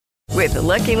With the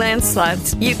Lucky Land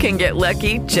Slots, you can get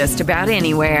lucky just about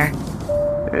anywhere.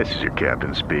 This is your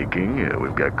captain speaking.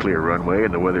 We've got clear runway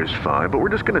and the weather's fine, but we're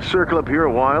just going to circle up here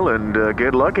a while and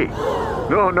get lucky.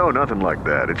 No, nothing like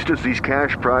that. It's just these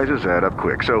cash prizes add up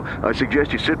quick. So I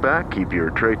suggest you sit back, keep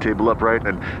your tray table upright,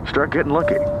 and start getting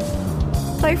lucky.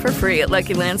 Play for free at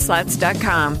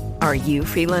LuckyLandSlots.com. Are you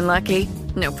feeling lucky?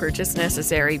 No purchase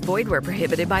necessary. Void where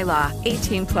prohibited by law.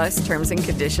 18 plus terms and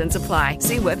conditions apply.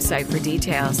 See website for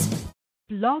details.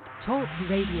 Blog Talk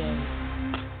Radio.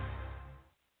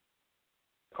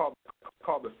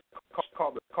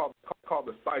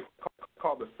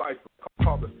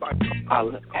 I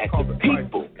look at the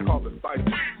people.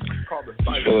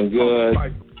 Feeling good.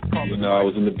 You know, I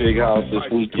was in the big house this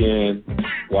weekend.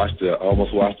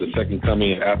 Almost watched the second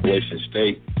coming of Appalachian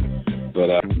State. But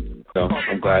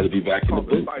I'm glad to be back in the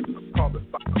booth.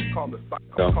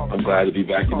 I'm glad to be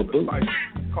back in the booth.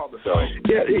 So,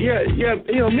 yeah.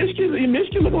 You know, Michigan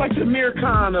looking like the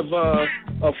American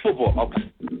of football. Okay.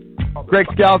 Greg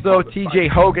Scalzo, TJ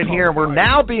Hogan here, and we're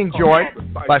now being joined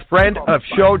by friend of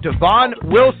show Devon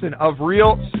Wilson of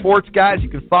Real Sports Guys. You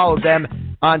can follow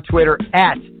them on Twitter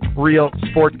at Real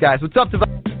Sports Guys. What's up,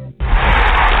 Devon?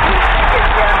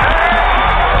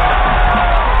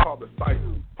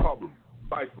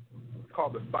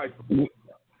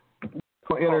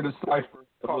 We'll enter the cipher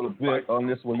a little bit on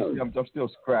this one. I'm still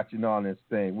scratching on this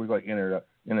thing. We're going to enter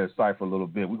the cipher a little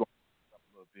bit. We're going to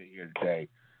a little bit here today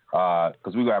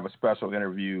because we're going to have a special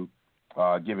interview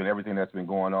given everything that's been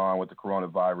going on with the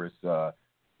coronavirus.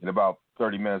 In about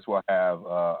 30 minutes, we'll have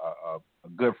a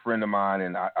good friend of mine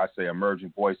and I say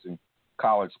emerging voice in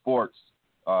college sports,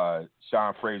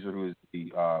 Sean Frazier, who is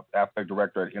the athletic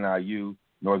director at NIU,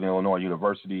 Northern Illinois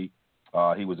University.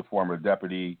 He was a former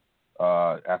deputy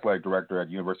athletic director at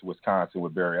the University of Wisconsin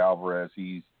with Barry Alvarez.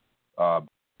 He's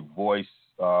voice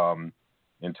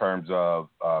in terms of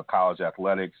college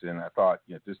athletics, and I thought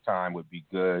at this time would be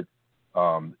good.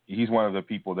 He's one of the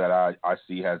people that I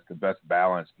see has the best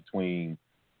balance between,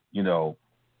 you know,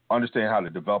 understanding how to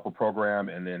develop a program,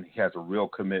 and then he has a real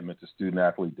commitment to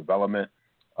student-athlete development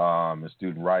and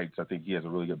student rights. I think he has a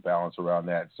really good balance around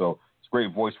that. So it's a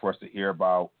great voice for us to hear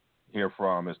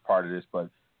from as part of this.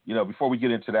 But, you know, before we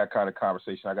get into that kind of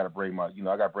conversation, I got to bring my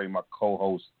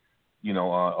co-host, you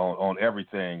know, on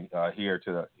everything here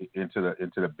into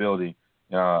the building.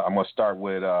 I'm going to start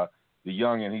with the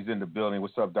youngin'. He's in the building.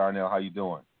 What's up, Darnell? How you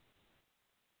doing?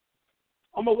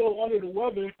 I'm a little under the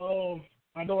weather.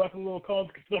 I know that's a little cold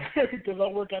because I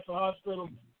work at the hospital,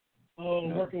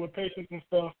 working with patients and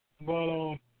stuff.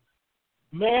 But,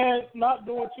 man, not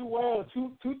doing too well.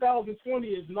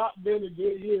 2020 has not been a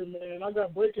good year, man. I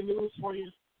got breaking news for you.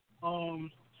 I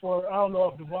don't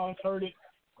know if Devon's heard it.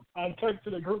 I texted to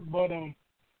the group, but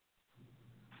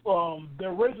the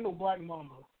original Black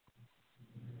Mamba,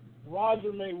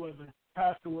 Roger Mayweather,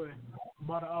 passed away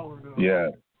about an hour ago. Yeah.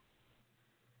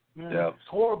 Man, It's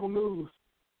horrible news.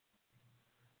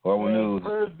 Horrible news.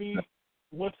 Prayers be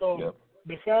with the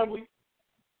family,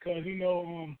 because, you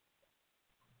know,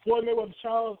 Floyd Mayweather's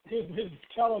child, his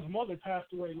child's mother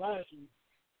passed away last week,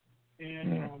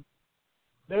 and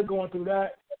they're going through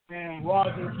that. And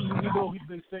Roger, we know he's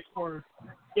been sick for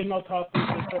in autopsy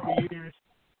for a couple of years,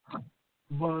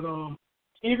 but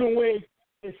even when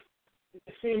it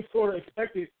seems sort of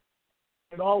expected,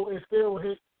 it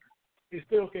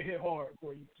still can hit hard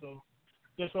for you. So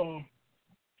just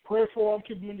pray for him,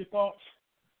 keep him in your thoughts.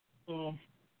 I'll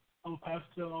pass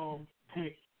it to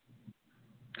Hank.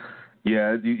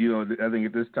 Yeah, you know, I think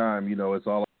at this time, you know, it's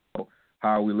all about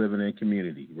how we living in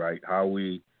community, right? How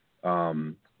we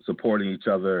supporting each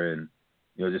other, and,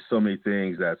 you know, just so many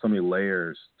things, so many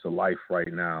layers to life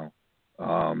right now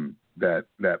that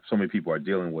so many people are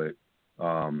dealing with.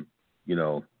 You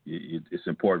know, it's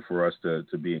important for us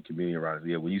to be in community around it.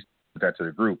 Yeah, when you said that to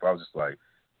the group, I was just like,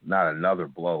 not another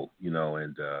blow, you know,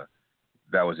 and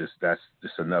that's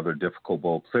just another difficult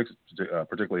blow,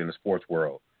 particularly in the sports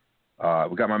world.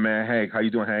 We got my man Hank. How you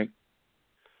doing, Hank?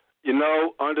 You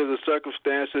know, under the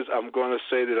circumstances, I'm going to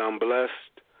say that I'm blessed.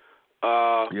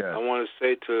 I want to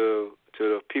say to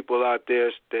the people out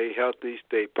there, stay healthy,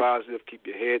 stay positive, keep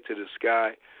your head to the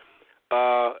sky.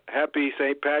 Happy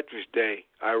St. Patrick's Day,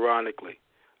 ironically.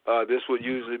 This would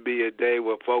usually be a day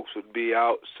where folks would be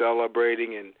out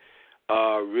celebrating and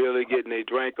really getting their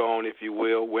drink on, if you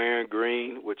will, wearing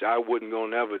green, which I wouldn't go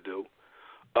never do.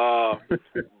 But,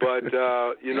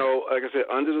 you know, like I said,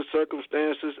 under the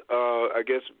circumstances, I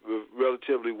guess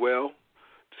relatively well.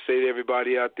 To say to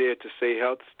everybody out there to stay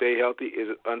healthy is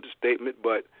an understatement,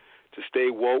 but to stay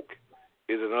woke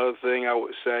is another thing I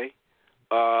would say.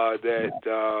 that,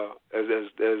 as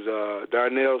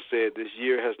Darnell said, this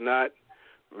year has not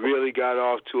really got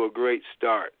off to a great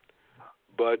start.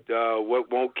 But what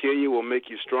won't kill you will make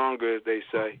you stronger, as they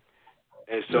say.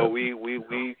 And so we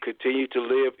continue to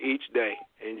live each day,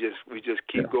 and we just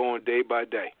keep going day by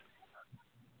day.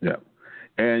 Yeah,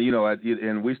 and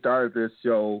and we started this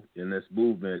show in this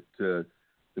movement to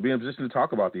be in a position to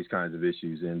talk about these kinds of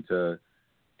issues and to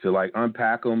like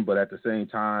unpack them, but at the same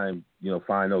time,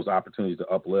 find those opportunities to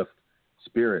uplift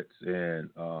spirits. And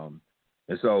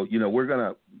so we're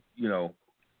gonna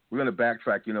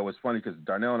backtrack. It's funny because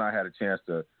Darnell and I had a chance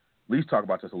to at least talk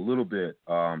about this a little bit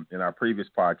in our previous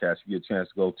podcast. You get a chance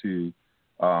to go to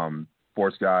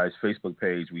Sports Guys Facebook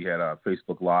page. We had a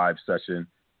Facebook Live session.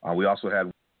 We also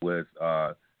had with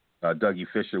Dougie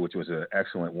Fisher, which was an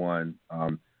excellent one,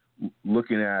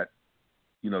 looking at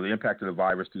the impact of the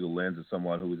virus through the lens of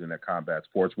someone who was in that combat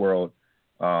sports world.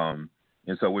 And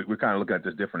so we're kind of looking at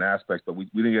this different aspects, but we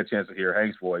didn't get a chance to hear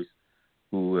Hank's voice,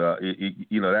 who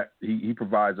he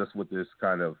provides us with this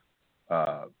kind of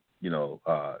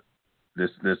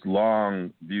this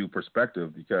long view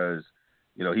perspective, because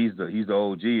he's the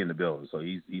OG in the building, so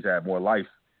he's had more life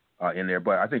in there.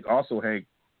 But I think also, Hank,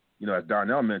 as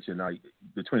Darnell mentioned,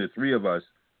 between the three of us,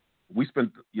 we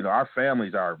spent our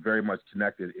families are very much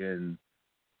connected in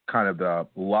kind of the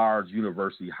large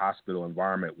university hospital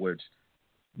environment, which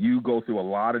you go through a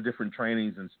lot of different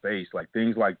trainings in space. Like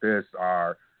things like this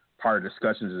are part of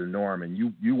discussions as a norm. And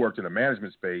you worked in a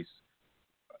management space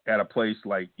at a place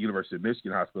like University of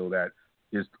Michigan Hospital that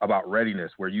is about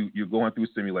readiness, where you're going through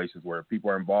simulations where people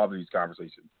are involved in these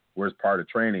conversations, where it's part of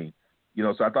training.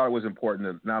 So I thought it was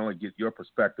important to not only get your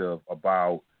perspective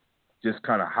about just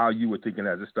kind of how you were thinking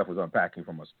as this stuff was unpacking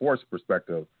from a sports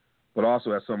perspective, but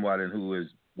also as somebody who has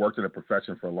worked in a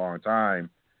profession for a long time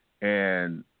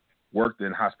and worked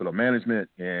in hospital management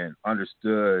and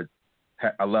understood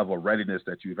a level of readiness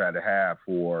that you've had to have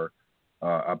for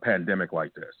a pandemic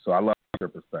like this. So I love your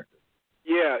perspective.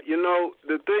 Yeah,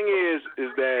 the thing is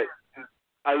that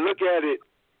I look at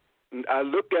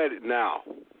it now,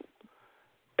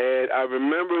 and I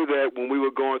remember that when we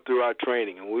were going through our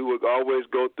training, and we would always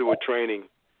go through a training,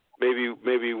 maybe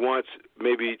once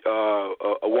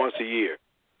a year,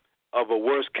 of a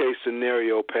worst case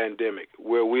scenario pandemic,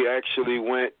 where we actually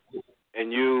went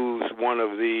and used one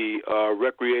of the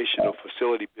recreational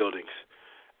facility buildings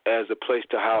as a place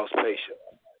to house patients.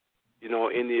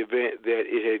 In the event that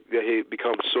it had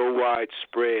become so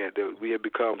widespread, that we had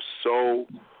become so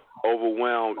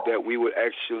overwhelmed that we would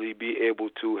actually be able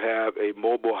to have a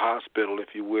mobile hospital,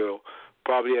 if you will,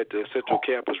 probably at the Central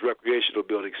Campus Recreational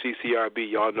Building,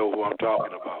 CCRB. Y'all know who I'm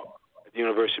talking about, at the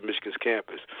University of Michigan's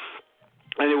campus.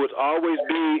 And it would always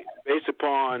be based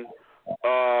upon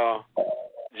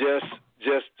just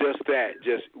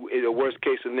in a worst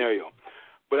case scenario.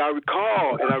 But I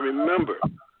recall and I remember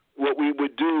what we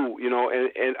would do,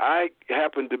 and I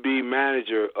happened to be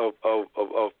manager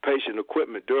of patient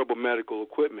equipment, durable medical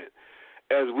equipment,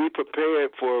 as we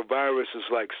prepared for viruses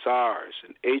like SARS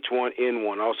and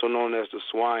H1N1, also known as the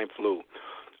swine flu,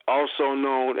 also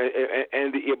known,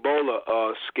 and the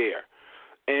Ebola scare.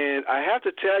 And I have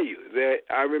to tell you that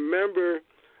I remember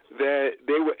that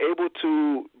they were able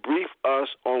to brief us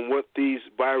on what these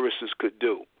viruses could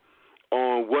do,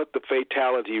 on what the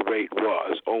fatality rate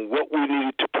was, on what we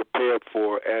needed to prepare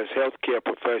for as healthcare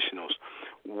professionals,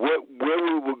 where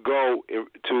we would go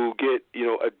to get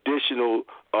additional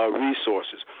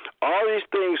resources. All these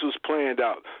things was planned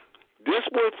out. This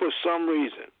one, for some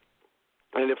reason,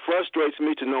 and it frustrates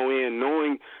me to no end,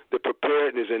 knowing the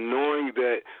preparedness and knowing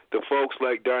that the folks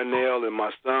like Darnell and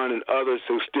my son and others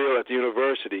who are still at the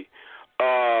university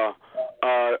are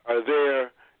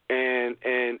there and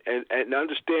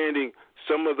understanding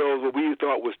some of those what we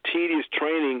thought was tedious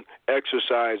training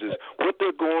exercises, what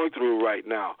they're going through right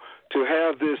now, to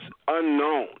have this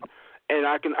unknown. And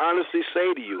I can honestly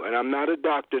say to you, and I'm not a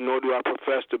doctor, nor do I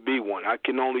profess to be one, I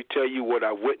can only tell you what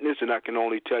I've witnessed, and I can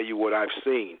only tell you what I've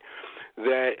seen,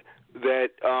 that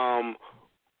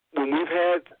when we've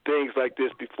had things like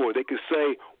this before, they could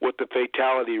say what the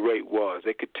fatality rate was.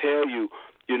 They could tell you,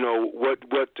 what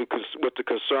the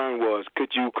concern was.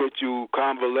 Could you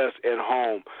convalesce at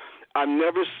home? I've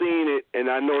never seen it, and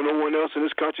I know no one else in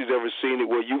this country's ever seen it,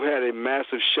 where you had a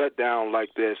massive shutdown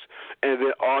like this, and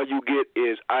then all you get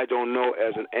is "I don't know"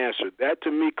 as an answer. That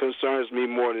to me concerns me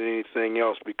more than anything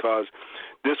else, because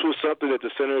this was something that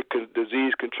the Center of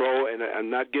Disease Control, and I'm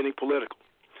not getting political,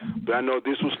 but I know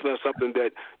this was something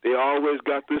that they always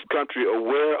got this country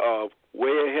aware of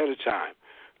way ahead of time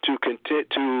to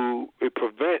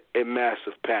prevent a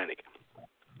massive panic.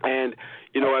 And,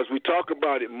 as we talk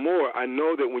about it more, I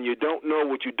know that when you don't know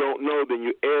what you don't know, then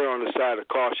you err on the side of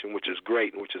caution, which is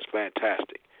great and which is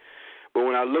fantastic. But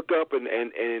when I look up and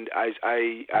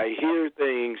I hear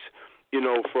things,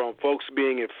 from folks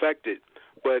being infected,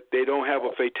 but they don't have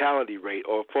a fatality rate,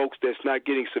 or folks that's not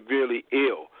getting severely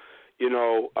ill.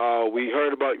 We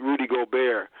heard about Rudy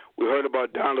Gobert. We heard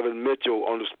about Donovan Mitchell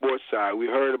on the sports side. We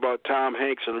heard about Tom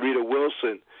Hanks and Rita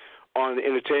Wilson on the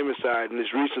entertainment side, and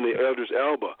as recently Idris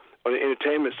Elba on the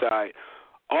entertainment side.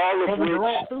 All of Kevin which,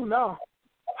 Durant too now.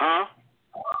 Huh?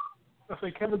 I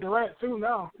say Kevin Durant too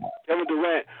now. Kevin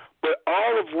Durant, but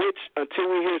all of which, until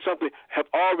we hear something, have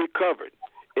all recovered.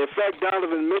 In fact,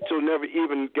 Donovan Mitchell never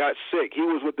even got sick. He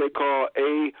was what they call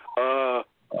a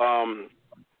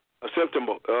symptom.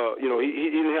 He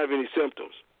didn't have any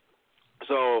symptoms.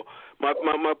 So my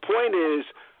point is,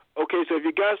 okay, so if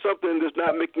you got something that's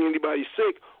not making anybody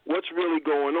sick, what's really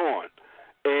going on?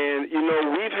 And,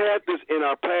 we've had this in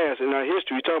our past, in our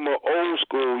history. You're talking about old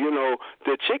school,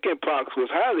 the chicken pox was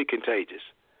highly contagious.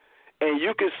 And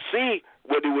you could see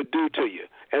what it would do to you.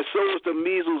 And so was the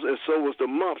measles, and so was the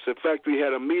mumps. In fact, we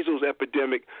had a measles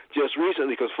epidemic just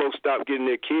recently because folks stopped getting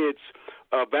their kids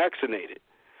vaccinated.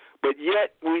 But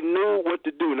yet we knew what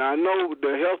to do. Now, I know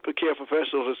the health care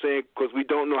professionals are saying because we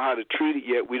don't know how to treat it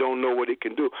yet, we don't know what it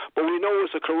can do. But we know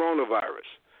it's a coronavirus,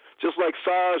 just like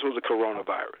SARS was a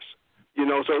coronavirus.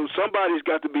 So somebody's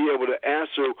got to be able to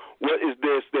answer what is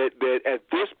this that at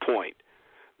this point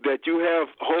that you have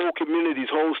whole communities,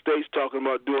 whole states talking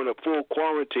about doing a full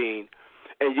quarantine,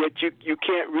 and yet you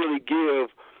can't really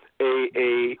give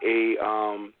a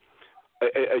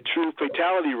true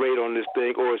fatality rate on this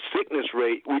thing or a sickness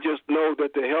rate. We just know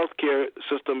that the healthcare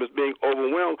system is being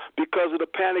overwhelmed because of the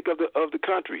panic of the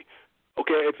country.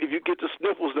 Okay, if you get the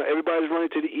sniffles, now everybody's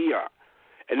running to the ER,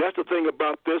 and that's the thing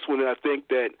about this one. And I think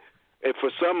that. And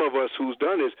for some of us who's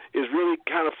done this, is really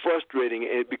kind of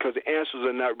frustrating because the answers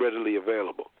are not readily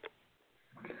available.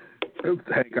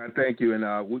 Hank, thank you. And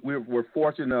we're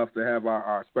fortunate enough to have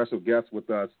our special guest with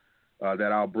us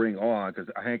that I'll bring on because,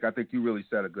 Hank, I think you really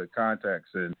set a good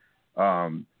context. And,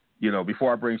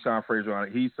 before I bring Sean Frazier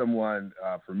on, he's someone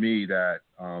for me that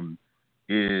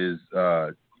is,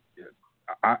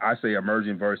 I say,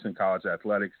 emerging verse in college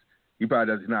athletics. He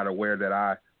probably is not aware that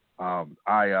I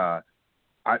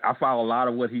follow a lot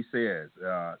of what he says.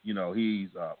 He's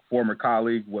a former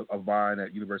colleague of mine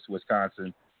at University of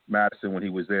Wisconsin-Madison when he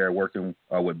was there working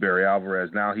with Barry Alvarez.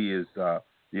 Now he is the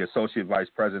Associate Vice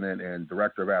President and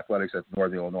Director of Athletics at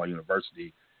Northern Illinois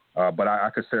University. But I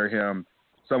consider him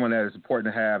someone that is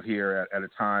important to have here at a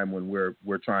time when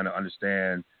we're trying to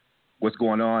understand what's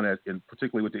going on, and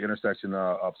particularly with the intersection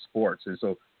of sports. And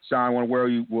so, Sean, I want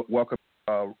to welcome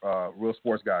Real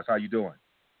Sports Guys. How you doing?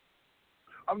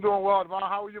 I'm doing well, Devon.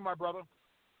 How are you, my brother?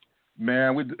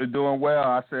 Man, we're doing well.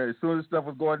 I said, as soon as stuff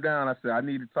was going down, I said, I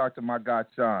need to talk to my guy,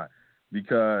 Sean,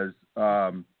 because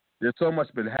there's so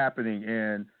much been happening.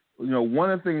 And,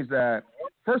 one of the things that,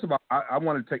 first of all, I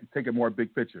want to take it more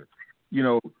big picture.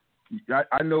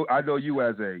 I know you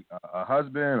as a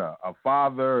husband, a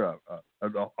father,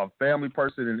 a family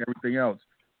person, and everything else.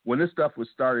 When this stuff was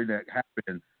starting to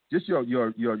happen, just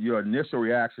your initial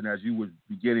reaction as you were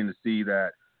beginning to see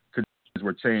that conditions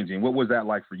were changing. What was that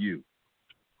like for you?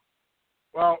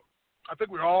 Well, I think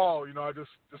we're all,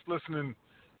 just listening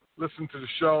to the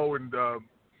show and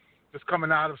just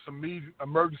coming out of some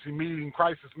emergency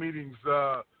crisis meetings,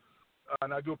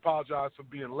 and I do apologize for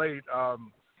being late.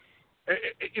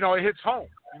 It hits home.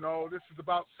 This is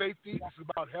about safety. This is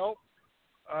about health.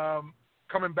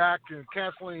 Coming back and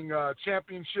canceling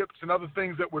championships and other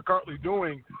things that we're currently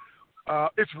doing,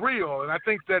 it's real. And I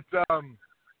think that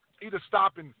either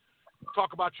stop and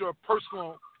talk about your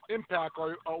personal impact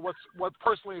or what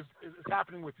personally is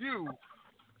happening with you.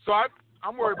 So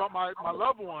I'm worried about my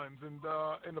loved ones and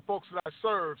the folks that I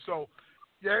serve. So,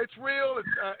 yeah, it's real.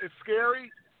 It's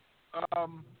scary.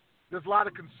 There's a lot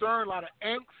of concern, a lot of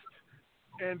angst.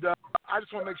 And I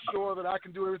just want to make sure that I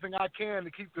can do everything I can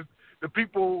to keep the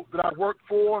people that I work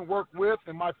for and work with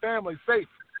and my family safe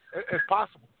as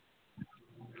possible.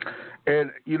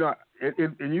 And you're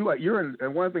in,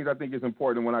 and one of the things I think is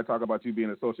important when I talk about you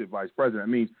being associate vice president, I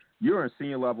mean, you're in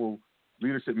senior level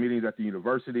leadership meetings at the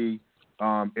university,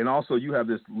 and also you have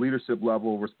this leadership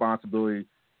level responsibility,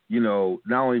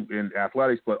 not only in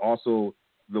athletics but also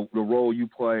the role you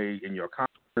play in your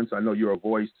conference. I know you're a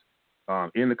voice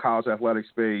in the college athletic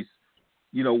space.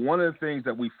 One of the things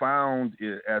that we found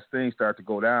as things start to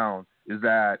go down is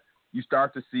that you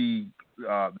start to see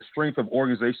the strength of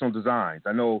organizational designs.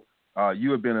 I know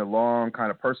you have been a long kind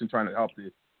of person trying to help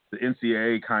the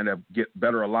NCAA kind of get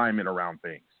better alignment around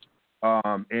things.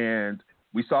 And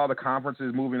We saw the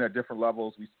conferences moving at different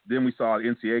levels. Then we saw the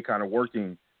NCAA kind of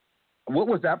working. What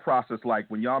was that process like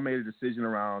when y'all made a decision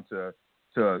around to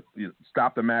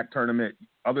stop the MAC tournament?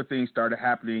 Other things started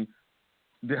happening.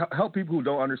 To help people who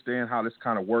don't understand how this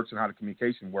kind of works and how the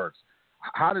communication works.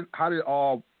 How did it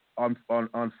all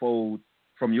unfold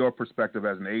from your perspective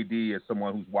as an AD, as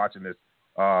someone who's watching this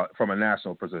from a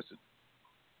national position?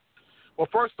 Well,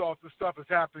 first off, this stuff is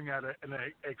happening at an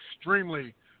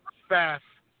extremely fast,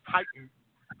 heightened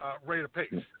rate of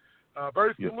pace.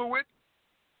 Very fluid,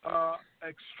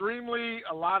 extremely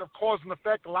a lot of cause and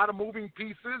effect, a lot of moving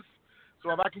pieces. So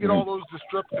if I can get all those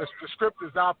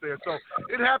descriptors out there. So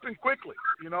it happened quickly.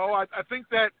 I think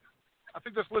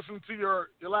just listening to your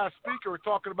last speaker, we're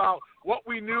talking about what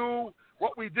we knew,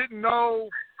 what we didn't know.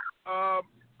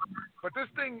 But this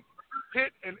thing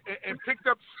hit and picked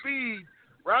up speed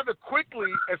rather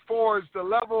quickly as far as the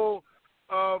level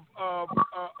of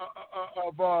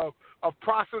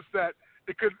process that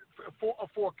it could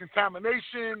for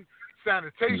contamination,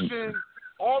 sanitation,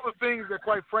 all the things that,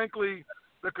 quite frankly,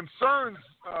 the concerns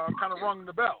kind of rung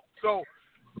the bell. So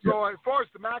as far as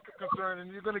the MAC is concerned,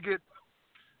 and you're going to get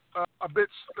a bit,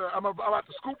 I'm about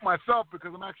to scoop myself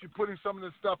because I'm actually putting some of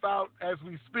this stuff out as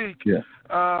we speak.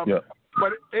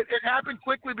 But it happened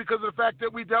quickly because of the fact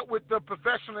that we dealt with the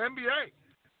professional NBA.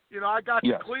 I got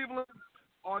to Cleveland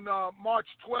on March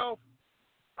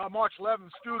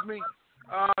 11th,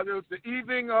 the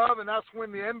evening of, and that's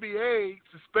when the NBA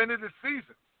suspended its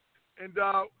season. And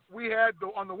we had,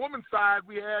 on the women's side,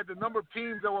 we had the number of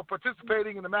teams that were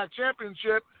participating in the MAC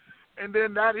championship. And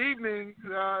then that evening,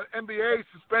 the NBA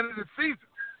suspended its season.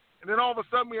 And then all of a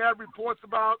sudden, we had reports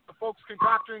about the folks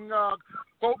concocting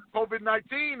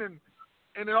COVID-19. And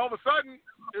then all of a sudden,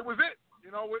 it was it.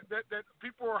 That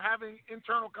people were having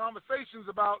internal conversations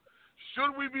about,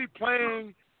 should we be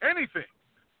playing anything,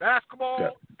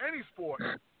 basketball, any sport?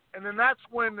 And then that's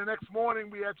when the next morning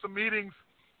we had some meetings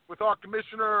with our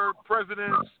commissioner,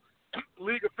 presidents,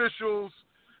 league officials,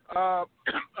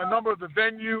 a number of the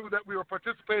venue that we were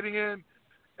participating in,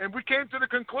 and we came to the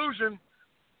conclusion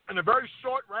in a very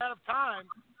short round of time,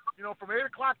 from 8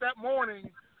 o'clock that morning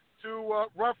to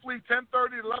roughly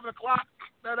 10:30, 11 o'clock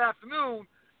that afternoon,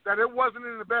 that it wasn't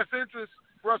in the best interest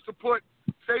for us to put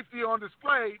safety on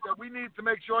display, that we need to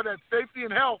make sure that safety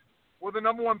and health were the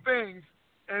number one things,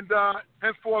 and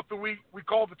henceforth we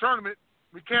called the tournament,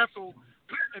 we canceled,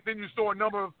 and then you saw a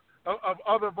number of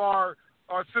other of our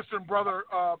sister and brother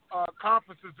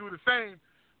conferences do the same,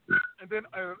 and then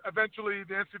eventually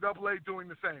the NCAA doing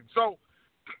the same. So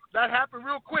that happened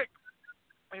real quick,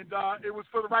 and it was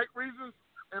for the right reasons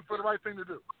and for the right thing to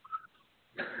do.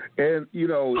 And,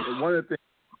 one of the things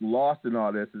lost in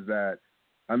all this is that,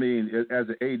 as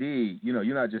an AD,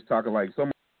 you're not just talking like so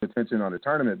much attention on the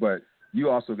tournament, but you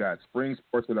also got spring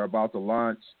sports that are about to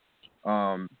launch.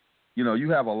 You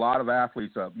have a lot of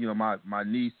athletes up. My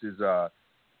niece is a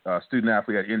student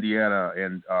athlete at Indiana,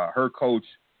 and her coach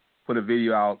put a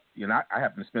video out, I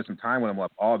happened to spend some time with them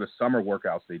of all the summer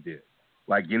workouts they did,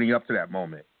 like getting up to that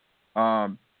moment.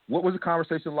 What was the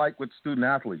conversation like with student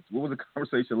athletes? What was the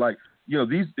conversation like?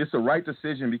 It's a right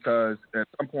decision because at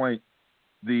some point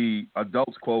the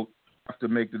adults, quote, have to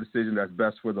make the decision that's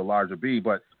best for the larger B.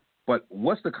 But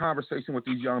what's the conversation with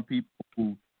these young people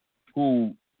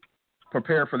who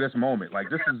prepare for this moment? Like,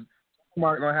 this is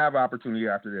going to have opportunity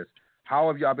after this. How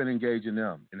have y'all been engaging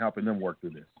them and helping them work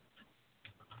through this?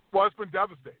 Well, it's been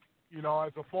devastating.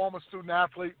 As a former student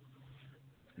athlete,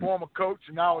 former coach,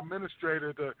 and now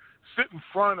administrator, to sit in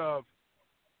front of,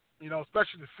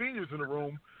 especially the seniors in the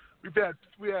room.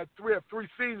 We have three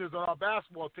seniors on our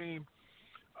basketball team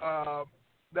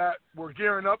that were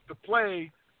gearing up to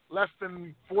play less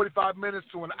than 45 minutes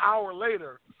to an hour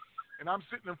later, and I'm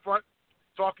sitting in front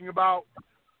talking about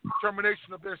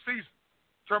termination of their season,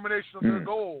 termination of their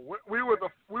goal. We were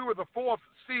the fourth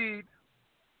seed,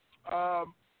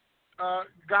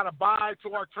 got a bye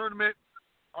to our tournament.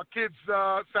 Our kids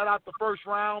sat out the first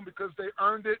round because they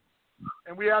earned it,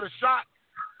 and we had a shot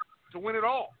to win it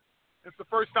all. It's the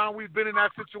first time we've been in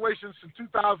that situation since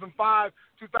 2005,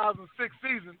 2006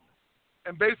 season,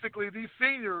 and basically these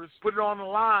seniors put it on the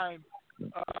line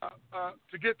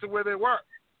to get to where they were,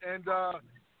 and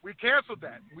we canceled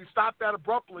that. We stopped that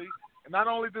abruptly, and not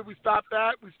only did we stop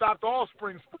that, we stopped all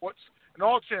spring sports and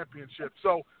all championships.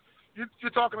 So you're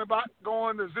talking about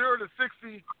going to 0 to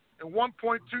 60 in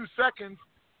 1.2 seconds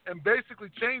and basically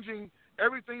changing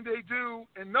everything they do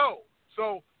and know.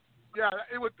 So, yeah,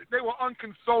 they were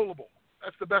unconsolable.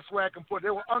 That's the best way I can put it. They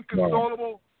were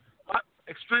unconsolable,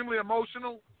 extremely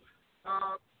emotional.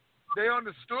 They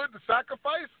understood the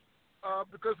sacrifice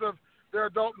because of their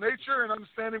adult nature and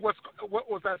understanding what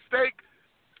was at stake.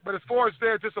 But as far as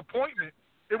their disappointment,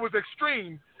 it was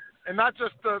extreme, and not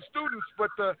just the students, but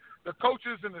the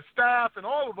coaches and the staff and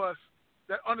all of us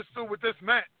that understood what this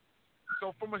meant.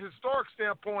 So from a historic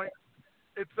standpoint,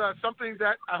 it's something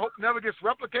that I hope never gets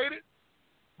replicated,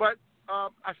 but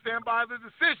I stand by the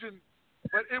decision.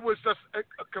 But it was just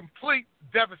a complete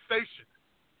devastation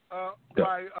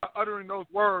by uttering those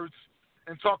words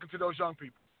and talking to those young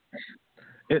people.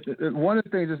 One of the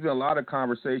things, there's been a lot of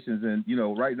conversations, and,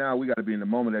 right now we got to be in the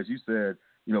moment, as you said.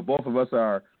 Both of us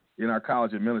are in our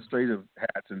college administrative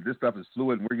hats, and this stuff is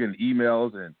fluid, and we're getting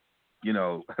emails, and,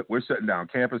 we're shutting down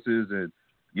campuses, and,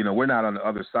 we're not on the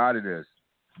other side of this.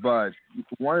 But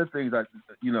one of the things that,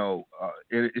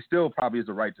 it still probably is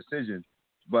the right decision,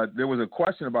 but there was a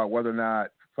question about whether or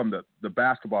not, from the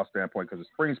basketball standpoint, because the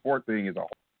spring sport thing is a whole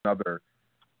other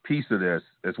piece of this,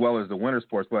 as well as the winter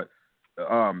sports, but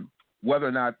whether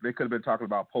or not they could have been talking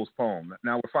about postpone.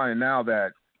 Now we're finding now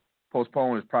that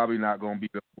postpone is probably not going to be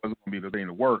wasn't going to be the thing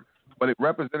to work, but it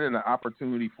represented an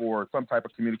opportunity for some type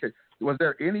of communication. Was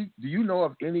there do you know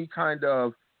of any kind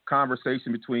of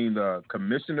conversation between the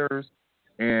commissioners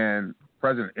and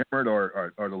President Emmert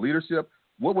or the leadership?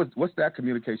 What's that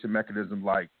communication mechanism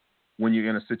like when you're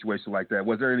in a situation like that?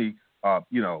 Was there any, like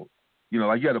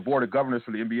you had a board of governors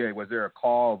for the NBA. Was there a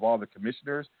call of all the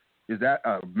commissioners? Is that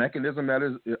a mechanism that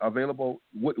is available?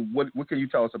 What can you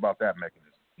tell us about that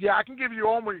mechanism? Yeah, I can give you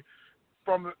only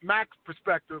from the MAC's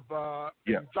perspective.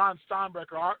 John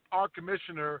Steinbrecher, our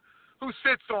commissioner, who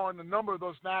sits on a number of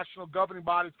those national governing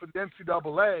bodies for the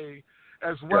NCAA,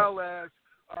 as well as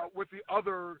with the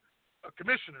other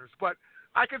commissioners. But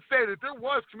I can say that there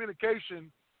was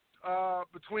communication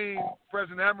between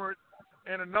President Emmert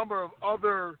and a number of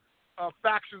other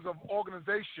factions of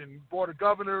organization, board of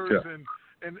governors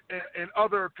and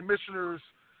other commissioners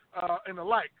and the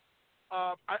like.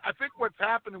 I think what's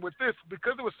happening with this,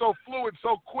 because it was so fluid,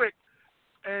 so quick,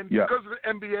 and because the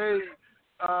NBA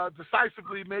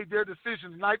decisively made their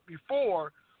decision the night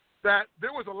before, that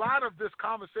there was a lot of this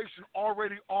conversation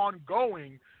already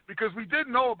ongoing, because we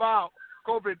didn't know about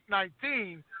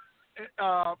COVID-19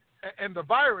 and the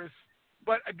virus,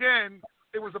 but again,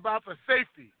 it was about the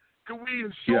safety. Can we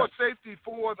ensure safety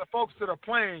for the folks that are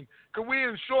playing? Can we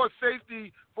ensure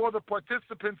safety for the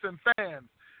participants and fans?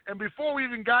 And before we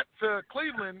even got to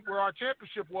Cleveland, where our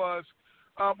championship was,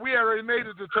 we already made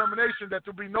a determination that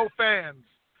there would be no fans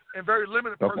and very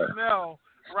limited personnel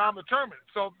around the tournament.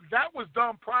 So that was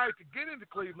done prior to getting to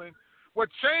Cleveland. What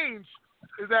changed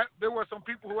is that there were some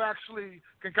people who actually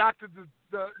concocted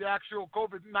the actual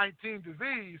COVID-19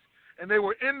 disease, and they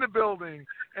were in the building,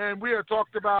 and we had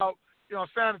talked about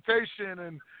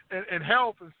sanitation and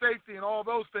health and safety and all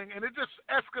those things, and it just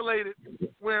escalated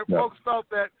where folks felt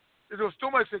that there was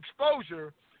too much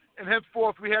exposure, and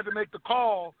henceforth we had to make the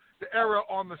call to err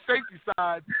on the safety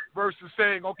side versus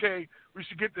saying, okay, we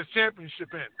should get this championship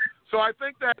in. So I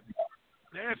think that,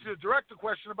 to answer the direct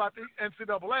question about the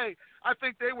NCAA, I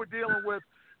think they were dealing with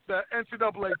the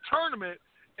NCAA tournament,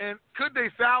 and could they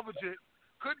salvage it?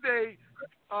 Could they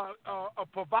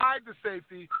provide the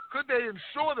safety? Could they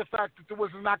ensure the fact that there was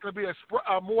not going to be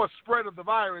a more spread of the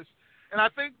virus? And I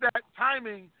think that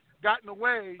timing got in the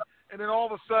way, and then all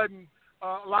of a sudden,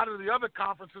 a lot of the other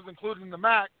conferences, including the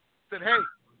MAC, said, hey,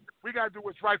 we got to do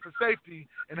what's right for safety,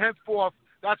 and henceforth,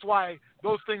 that's why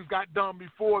those things got done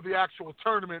before the actual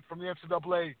tournament from the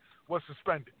NCAA was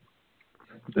suspended.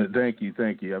 Thank you.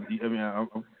 I mean,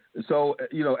 so,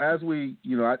 as we,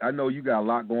 I know you got a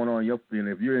lot going on. And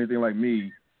if you're anything like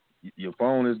me, your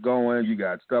phone is going, you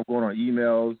got stuff going on,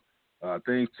 emails,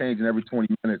 things changing every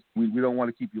 20 minutes. We don't want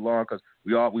to keep you long because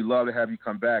we love to have you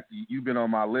come back. You've been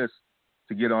on my list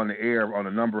to get on the air on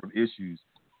a number of issues.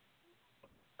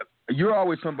 You're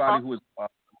always somebody who is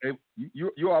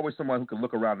you're always someone who can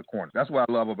look around the corner. That's what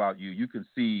I love about you. You can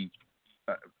see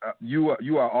you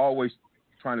are always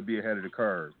trying to be ahead of the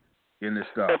curve in this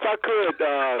stuff. If I could,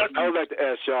 I would like to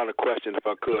ask Sean a question, if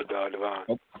I could,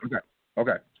 Devon.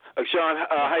 Okay. Sean,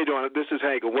 how you doing? This is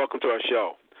Hank, and welcome to our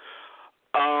show.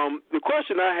 The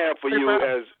question I have for you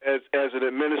as an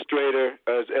administrator,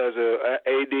 as a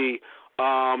AD,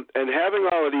 and having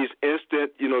all of these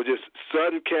instant, just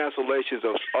sudden cancellations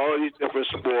of all of these different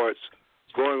sports,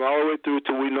 going all the way through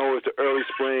to we know it's the early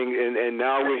spring, and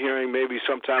now we're hearing maybe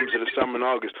sometimes in the summer and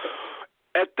August.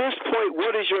 At this point,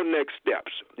 what is your next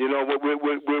steps? We're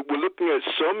looking at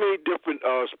so many different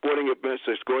sporting events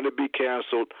that's going to be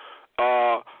canceled.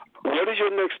 What is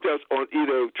your next steps on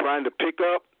either trying to pick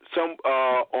up some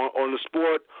on the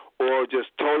sport or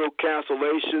just total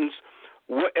cancellations?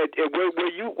 Where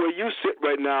you sit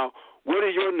right now, what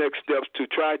are your next steps to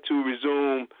try to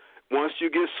resume once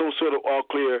you get some sort of all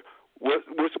clear?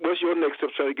 What's your next step?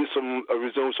 Try to get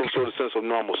resume some sort of sense of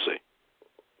normalcy.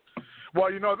 Well,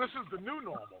 this is the new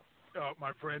normal,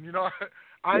 my friend.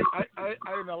 I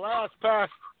in the last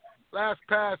past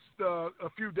a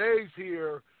few days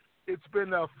here, it's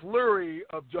been a flurry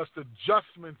of just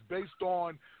adjustments based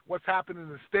on what's happening in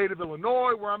the state of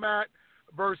Illinois, where I'm at,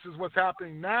 versus what's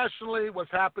happening nationally,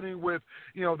 what's happening with,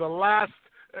 the last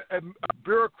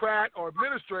bureaucrat or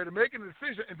administrator making a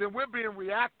decision, and then we're being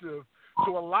reactive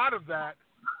to a lot of that.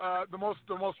 The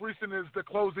most recent is the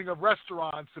closing of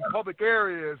restaurants and public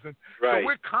areas, and right. So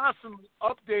we're constantly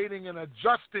updating and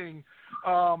adjusting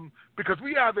because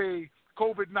we have a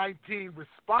COVID-19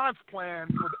 response plan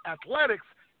for the athletics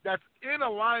that's in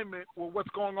alignment with what's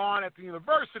going on at the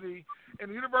university, and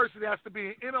the university has to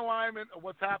be in alignment of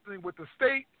what's happening with the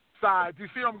state side. Do you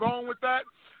see where I'm going with that?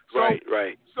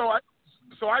 Right.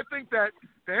 So I think that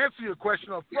to answer your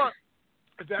question up front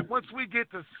is that once we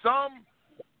get to some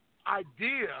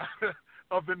idea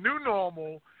of the new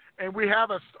normal, and we have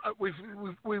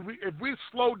if we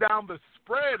slow down the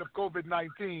spread of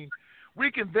COVID-19,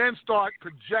 we can then start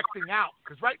projecting out.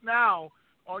 Because right now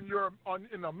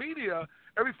in the media,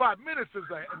 every 5 minutes is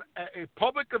a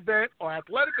public event or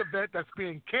athletic event that's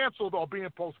being canceled or being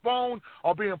postponed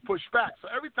or being pushed back. So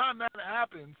every time that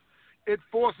happens, it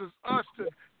forces us to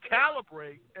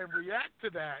calibrate and react to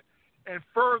that, and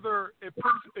further it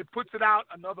puts it out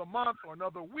another month or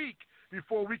another week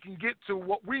before we can get to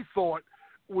what we thought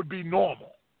would be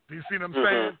normal. Do you see what I'm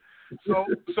saying?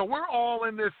 So we're all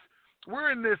in this.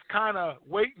 We're in this kind of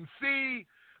wait and see.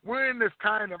 We're in this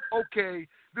kind of, okay,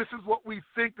 this is what we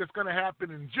think is going to happen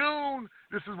in June.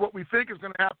 This is what we think is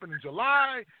going to happen in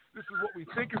July. This is what we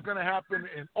think is going to happen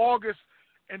in August.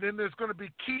 And then there's going to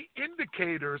be key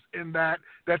indicators in that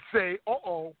say,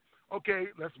 okay,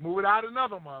 let's move it out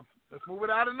another month. Let's move it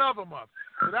out another month.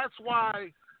 So that's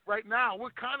why right now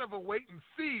we're kind of a wait and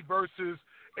see versus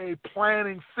a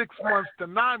planning 6 months to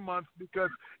 9 months, because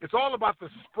it's all about the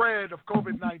spread of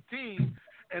COVID-19,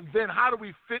 and then how do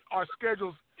we fit our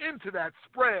schedules into that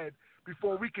spread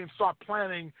before we can start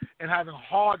planning and having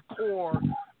hardcore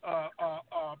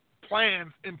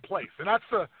plans in place. And that's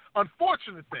the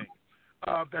unfortunate thing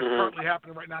that's currently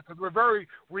happening right now, because we're very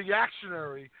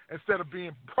reactionary instead of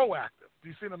being proactive. Do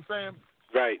you see what I'm saying?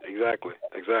 Right, exactly.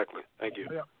 Thank you.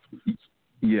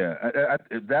 Yeah,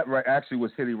 that actually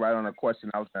was hitting right on a question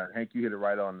I was at. Hank, you hit it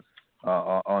right on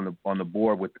the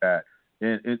board with that.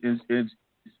 And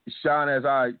Sean, as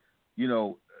I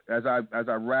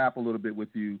wrap a little bit with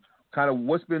you, kind of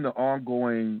what's been the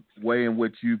ongoing way in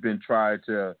which you've been trying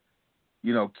to,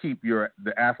 keep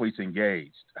the athletes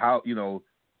engaged? How,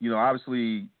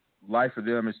 obviously life for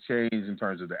them has changed in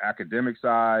terms of the academic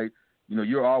side.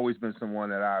 You've always been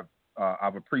someone that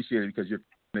I've appreciated because you're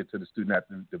committed to the student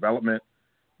athlete development.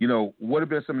 What have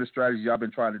been some of the strategies y'all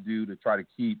been trying to do to try to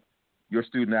keep your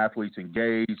student athletes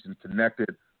engaged and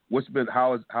connected?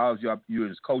 How has you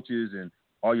as coaches and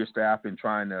all your staff been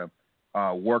trying to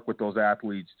work with those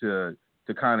athletes to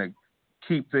kind of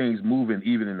keep things moving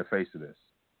even in the face of this?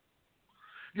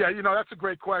 Yeah, that's a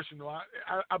great question.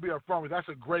 I'll be upfront with you. That's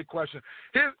a great question.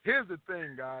 Here's the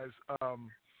thing, guys.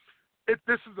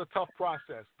 This is a tough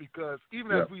process because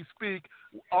even as we speak,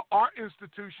 our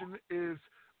institution is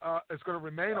going to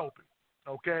remain open,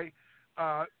 okay?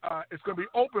 It's going to be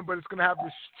open, but it's going to have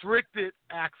restricted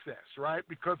access, right,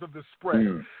 because of the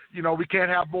spread. We can't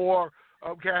have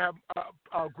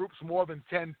groups more than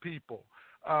 10 people.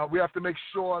 We have to make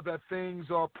sure that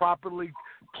things are properly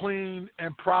clean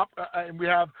and and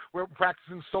we're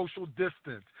practicing social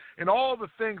distance and all the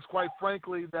things, quite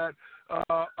frankly, that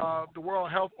the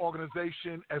World Health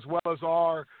Organization as well as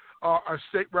our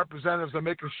state representatives are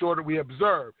making sure that we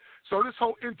observe. So this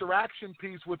whole interaction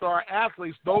piece with our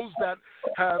athletes, those that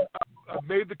have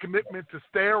made the commitment to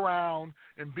stay around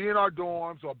and be in our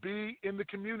dorms or be in the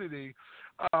community,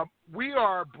 we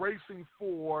are bracing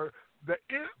for the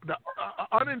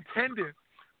unintended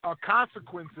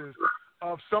consequences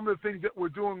of some of the things that we're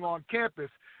doing on campus.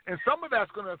 And some of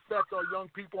that's going to affect our young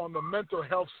people on the mental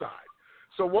health side.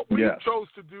 So what we chose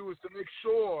to do is to make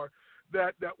sure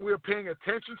that we're paying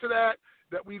attention to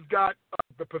that we've got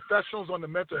the professionals on the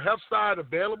mental health side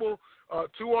available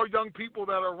to our young people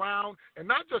that are around, and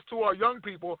not just to our young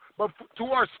people, but to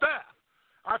our staff.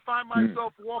 I find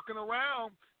myself walking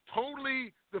around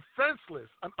totally defenseless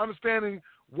and understanding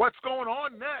what's going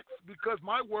on next, because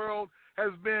my world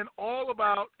has been all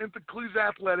about intercollegiate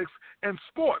athletics and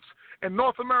sports. And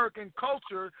North American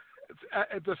culture,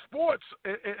 the sports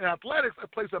and athletics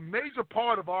plays a major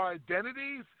part of our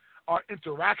identities, our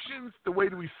interactions, the way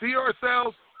that we see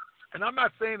ourselves. And I'm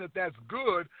not saying that that's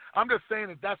good. I'm just saying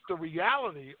that that's the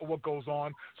reality of what goes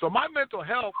on. So my mental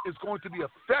health is going to be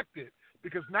affected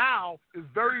because now there's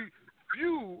very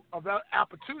few of that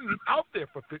opportunity out there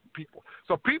for people.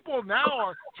 So people now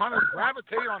are trying to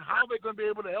gravitate on how they're going to be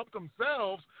able to help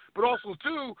themselves, but also,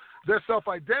 too, their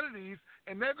self-identities,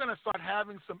 and they're going to start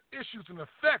having some issues and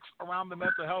effects around the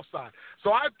mental health side.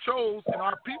 So I've chose, and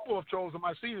our people have chosen,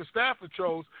 my senior staff have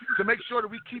chose, to make sure that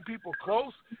we keep people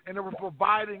close and that we're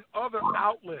providing other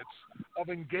outlets of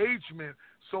engagement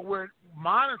so we're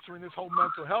monitoring this whole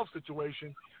mental health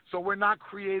situation so we're not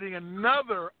creating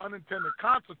another unintended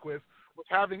consequence with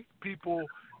having people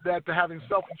that are having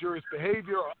self-injurious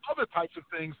behavior or other types of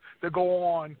things that go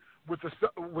on with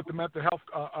the mental health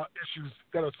issues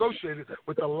that are associated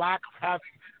with the lack of having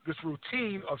this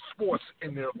routine of sports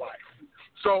in their life.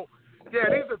 So, yeah,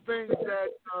 these are things that,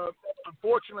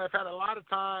 unfortunately, I've had a lot of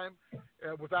time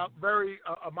without large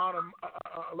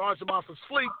amounts of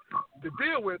sleep to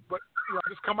deal with. But I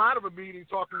just come out of a meeting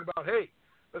talking about, hey,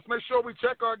 let's make sure we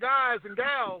check our guys and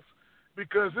gals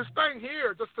because this thing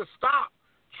here, just to stop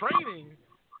training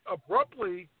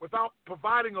abruptly without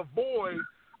providing a void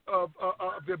of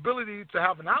the ability to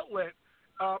have an outlet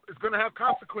is going to have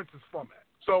consequences from it.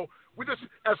 So we just,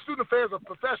 as student affairs of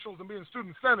professionals and being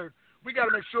student-centered, we got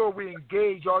to make sure we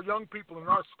engage our young people and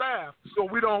our staff so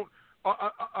we don't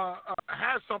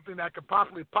have something that could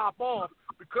possibly pop off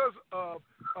because of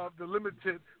the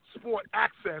limited sport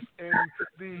access and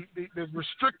the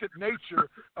restricted nature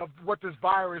of what this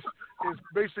virus is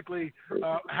basically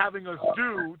having us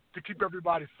do to keep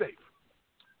everybody safe.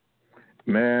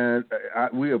 Man,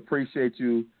 we appreciate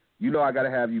you. You know I got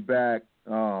to have you back.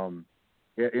 And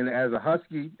as a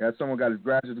Husky, as someone got his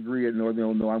graduate degree at Northern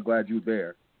Illinois, I'm glad you're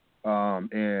there.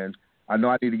 And I know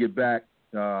I need to get back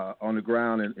on the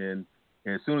ground, and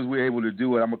as soon as we're able to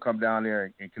do it, I'm going to come down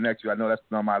there and connect you. I know that's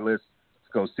on my list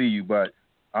to go see you, but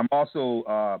I'm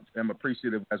also am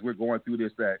appreciative as we're going through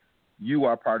this that you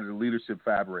are part of the leadership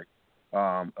fabric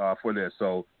for this.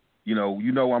 So, you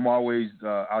know I'm always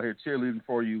out here cheerleading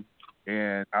for you,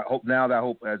 and I hope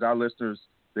as our listeners,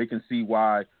 they can see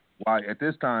why at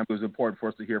this time it was important for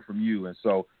us to hear from you. And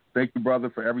so thank you, brother,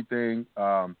 for everything.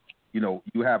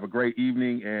 You have a great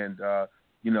evening, and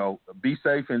be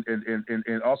safe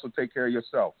and also take care of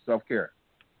yourself, self-care.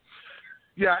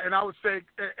 Yeah, and I would say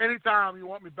anytime you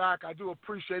want me back, I do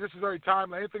appreciate it. This is very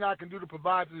timely. Anything I can do to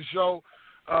provide to the show,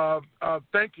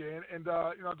 thank you. And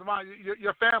Devon,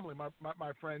 your family,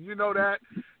 my friend, you know that.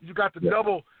 You got the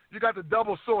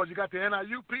double sword. You got the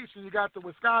NIU piece and you got the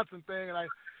Wisconsin thing, and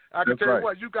I can tell you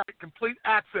what, you got complete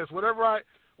access. Whatever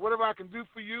I can do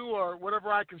for you or whatever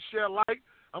I can share light,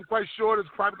 I'm quite sure there's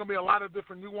probably going to be a lot of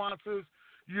different nuances.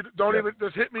 You don't even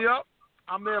just hit me up.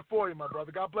 I'm there for you, my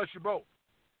brother. God bless you both.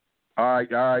 All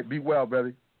right. Be well,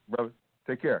 brother.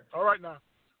 Take care. All right, now.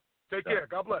 Take care.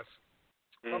 God bless.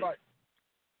 Bye-bye.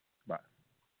 Bye.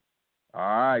 All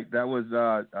right. That was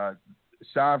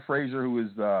Sean Frazier, who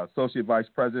is Associate Vice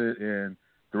President and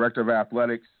Director of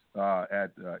Athletics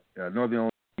at Northern Illinois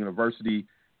University.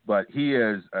 But he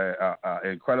is an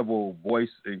incredible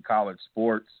voice in college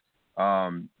sports.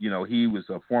 He was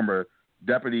a former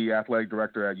Deputy Athletic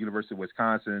Director at University of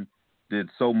Wisconsin, did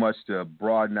so much to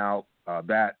broaden out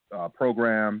that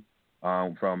program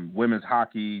from women's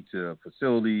hockey to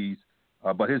facilities.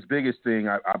 But his biggest thing,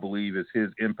 I believe, is his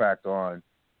impact on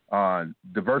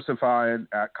diversifying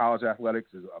college athletics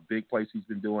is a big place he's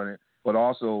been doing it, but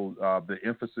also the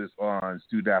emphasis on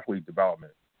student-athlete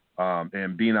development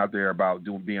and being out there about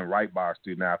being right by our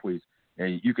student-athletes.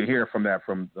 And you can hear from that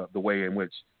from the way in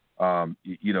which,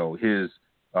 his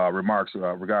remarks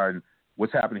regarding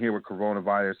what's happening here with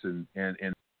coronavirus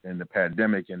and the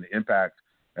pandemic and the impact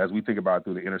as we think about it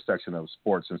through the intersection of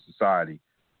sports and society.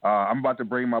 I'm about to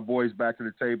bring my boys back to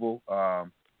the table.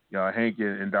 Hank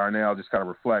and Darnell just kind of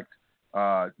reflect.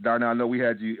 Darnell, I know we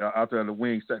had you out there on the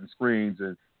wing setting screens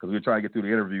because we were trying to get through the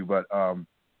interview, but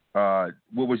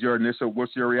what's your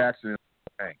reaction,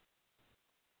 Hank?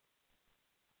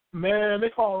 Man,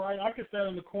 it's all right. I can stand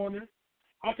in the corner.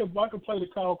 I can play the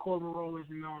Kyle Corbin role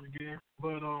every now and again,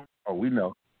 but we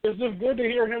know. It's just good to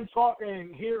hear him talk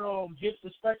and hear his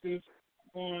perspective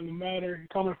on the matter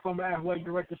coming from an athletic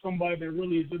director, somebody that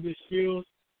really is in this field.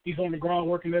 He's on the ground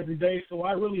working every day, so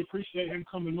I really appreciate him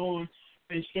coming on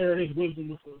and sharing his wisdom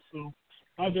with us. So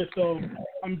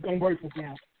I'm grateful for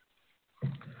him.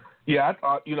 Yeah, I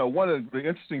thought, one of the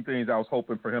interesting things I was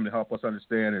hoping for him to help us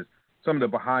understand is some of the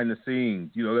behind the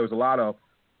scenes. There was a lot of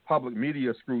public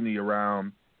media scrutiny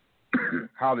around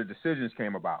how the decisions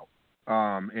came about,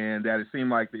 and that it seemed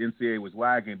like the NCAA was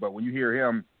lagging. But when you hear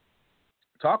him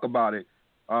talk about it,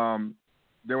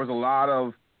 there was a lot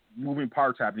of moving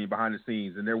parts happening behind the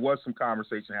scenes, and there was some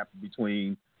conversation happening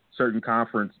between certain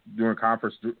conference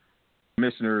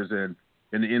commissioners and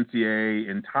the NCAA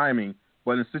and timing.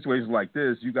 But in situations like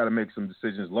this, you got to make some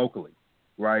decisions locally,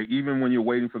 right? Even when you're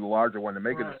waiting for the larger one to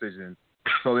make a decision.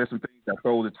 So there's some things that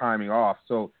throw the timing off.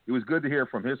 So it was good to hear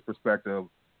from his perspective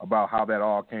about how that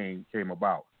all came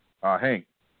about. Hank.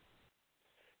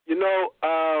 You know,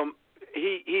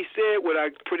 he said what I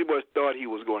pretty much thought he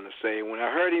was going to say. When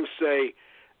I heard him say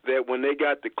that when they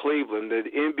got to Cleveland, that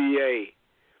the NBA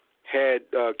had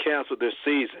canceled their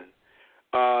season,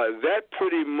 that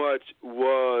pretty much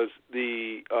was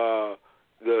the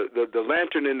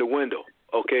lantern in the window,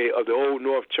 okay, of the Old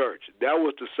North Church. That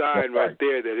was the sign right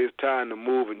there that it's time to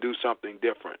move and do something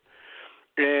different.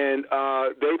 And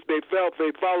they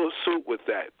followed suit with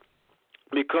that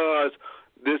because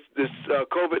this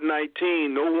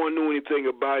COVID-19, no one knew anything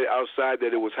about it outside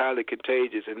that it was highly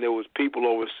contagious, and there was people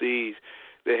overseas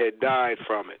that had died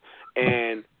from it,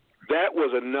 and that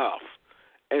was enough.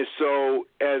 And so,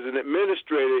 as an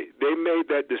administrator, they made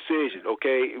that decision.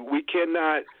 Okay, we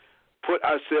cannot put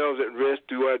ourselves at risk.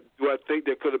 Do I think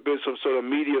there could have been some sort of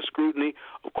media scrutiny?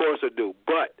 Of course I do.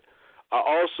 But I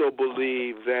also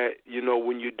believe that, you know,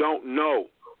 when you don't know,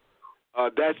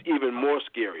 that's even more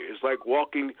scary. It's like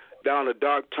walking down a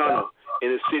dark tunnel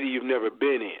in a city you've never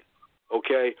been in.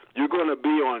 Okay, you're going to be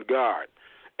on guard,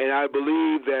 and I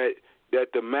believe that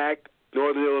the MAC,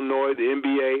 Northern Illinois, the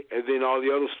NBA, and then all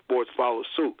the other sports follow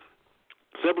suit,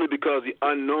 simply because the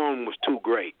unknown was too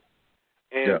great.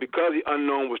 And because the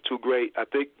unknown was too great, I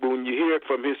think when you hear it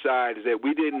from his side is that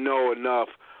we didn't know enough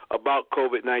about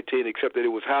COVID-19 except that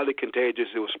it was highly contagious,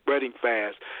 it was spreading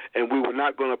fast, and we were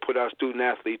not going to put our student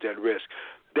athletes at risk.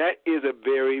 That is a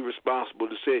very responsible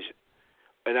decision.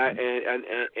 And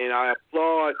I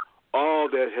applaud all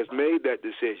that has made that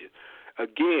decision.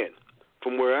 Again,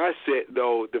 from where I sit,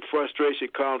 though, the frustration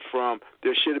comes from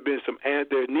there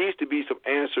needs to be some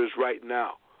answers right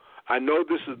now. I know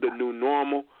this is the new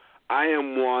normal. I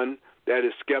am one that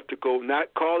is skeptical,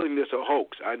 not calling this a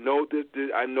hoax. I know that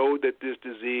this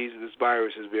disease, this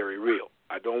virus, is very real.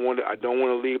 I don't want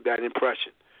to leave that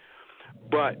impression.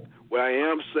 But what I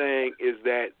am saying is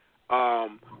that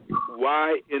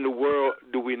why in the world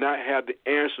do we not have the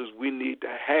answers we need to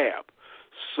have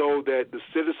so that the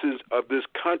citizens of this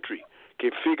country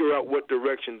can figure out what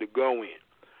direction to go in?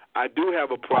 I do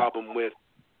have a problem with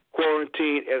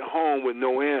quarantine at home with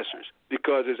no answers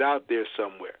because it's out there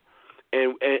somewhere.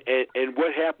 And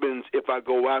what happens if I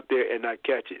go out there and I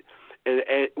catch it?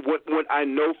 And what I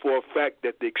know for a fact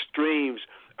that the extremes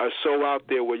are so out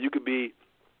there where you could be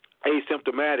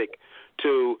asymptomatic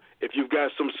to if you've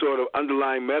got some sort of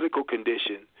underlying medical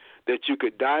condition that you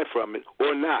could die from it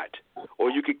or not, or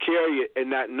you could carry it and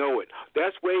not know it.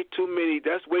 That's way too many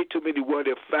what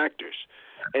if factors.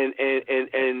 And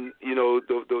you know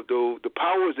the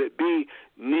powers that be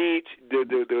need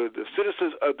the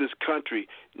citizens of this country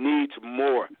needs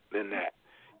more than that.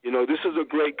 You know, this is a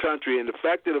great country, and the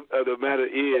fact of the matter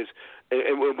is,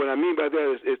 and what I mean by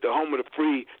that is the home of the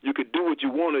free. You could do what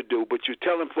you want to do, but you're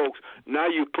telling folks now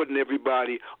you're putting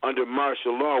everybody under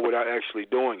martial law without actually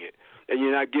doing it, and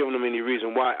you're not giving them any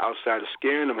reason why outside of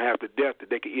scaring them half to death that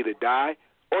they could either die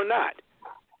or not.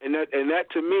 And that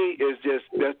to me is just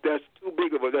that's too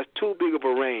big of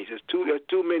a range. There's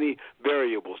too many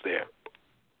variables there.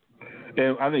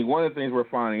 And I think one of the things we're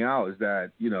finding out is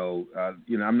that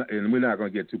and we're not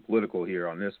going to get too political here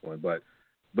on this one, but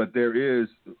there is,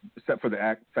 except for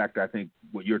the fact I think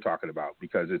what you're talking about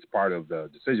because it's part of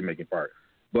the decision making part,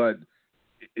 but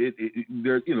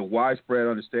there's widespread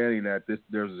understanding that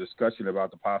there's a discussion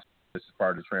about the possibility this is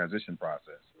part of the transition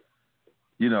process.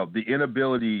 You know, the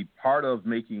inability, part of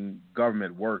making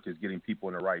government work is getting people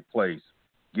in the right place,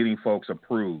 getting folks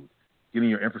approved, getting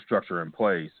your infrastructure in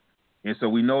place. And so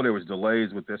we know there was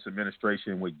delays with this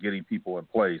administration with getting people in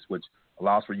place, which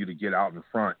allows for you to get out in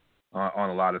front on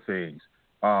a lot of things.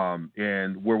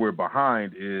 And where we're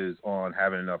behind is on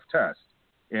having enough tests.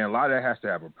 And a lot of that has to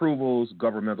have approvals,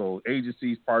 governmental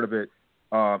agencies, part of it.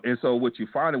 And so what you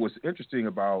find and what's interesting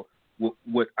about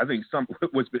what's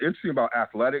been interesting about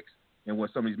athletics and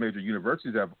what some of these major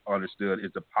universities have understood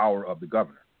is the power of the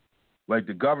governor. Like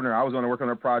the governor, I was on to work on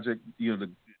a project, the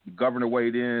governor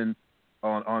weighed in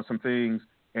on some things,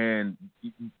 and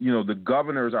the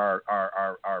governors are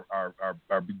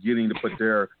beginning to put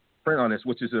their print on this,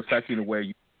 which is affecting the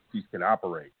way these can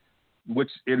operate.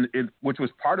 Which was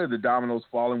part of the dominoes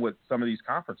falling with some of these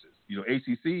conferences.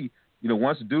 ACC,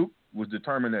 once Duke was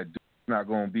determined that Duke was not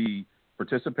going to be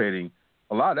participating,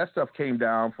 a lot of that stuff came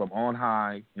down from on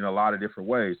high in a lot of different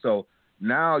ways. So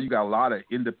now you got a lot of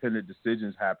independent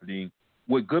decisions happening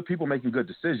with good people making good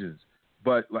decisions.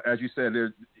 But as you said,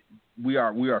 we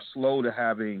are slow to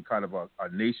having kind of a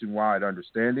nationwide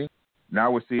understanding.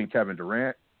 Now we're seeing Kevin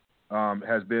Durant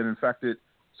has been infected.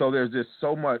 So there's just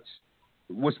so much.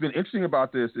 What's been interesting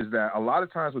about this is that a lot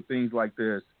of times with things like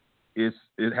this, it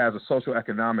has a social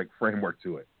economic framework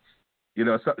to it.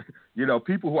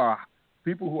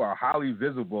 People who are highly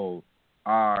visible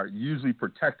are usually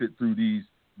protected through these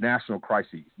national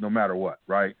crises, no matter what,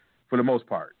 right? For the most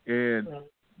part. And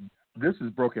this has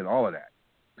broken all of that.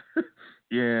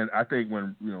 And I think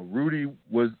when Rudy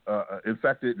was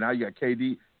infected, now you got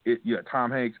KD,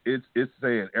 Tom Hanks. It's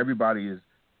saying everybody is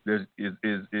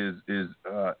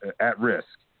at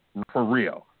risk for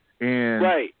real. And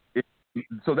right.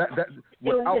 So that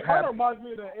it kind of reminds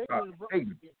me of the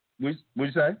Adrian. What'd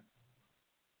you say?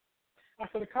 I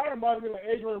said it kind of reminds me of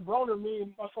the Adrian Broner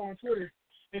meme I saw on Twitter.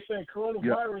 They said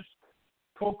coronavirus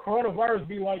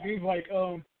be like, he's like,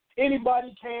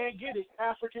 anybody can get it.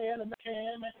 African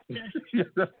American.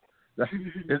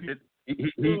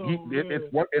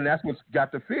 And that's what's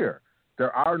got the fear.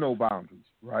 There are no boundaries,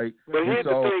 right? But here's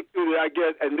the thing too that I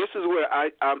get, and this is where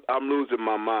I'm losing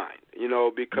my mind,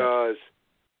 because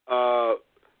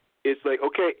it's like,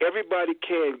 okay, everybody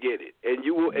can get it, and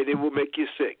it will make you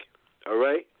sick, all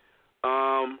right?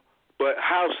 But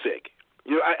how sick?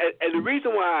 And the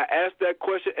reason why I asked that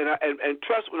question, and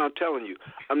trust what I'm telling you,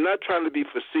 I'm not trying to be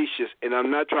facetious, and I'm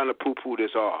not trying to poo-poo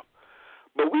this off.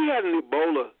 But we had an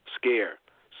Ebola scare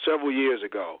several years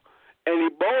ago,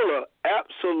 and Ebola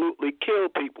absolutely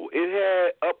killed people. It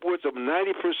had upwards of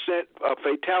 90%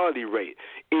 fatality rate.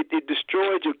 It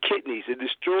destroyed your kidneys. It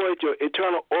destroyed your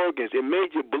internal organs. It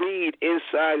made you bleed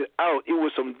inside and out. It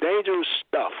was some dangerous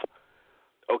stuff.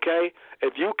 Okay,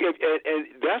 if you can, and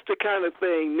that's the kind of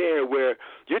thing there where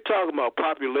you're talking about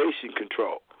population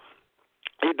control.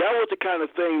 That was the kind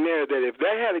of thing there that if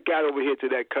that had got over here to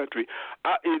that country,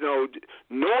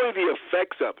 knowing the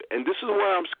effects of it, and this is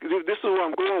where I'm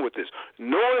going with this,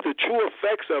 knowing the true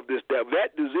effects of this,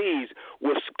 that disease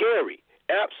was scary,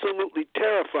 absolutely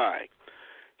terrifying.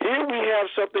 Here we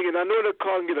have something, and I know they're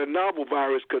calling it a novel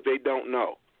virus because they don't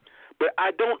know, but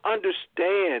I don't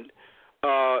understand.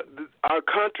 Our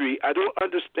country, I don't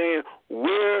understand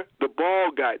where the ball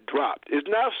got dropped. It's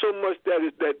not so much that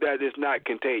it's not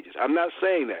contagious. I'm not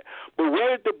saying that. But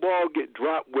where did the ball get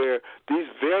dropped where these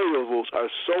variables are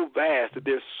so vast that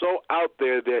they're so out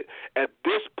there that at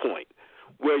this point,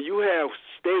 where you have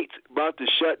states about to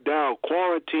shut down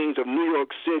quarantines of New York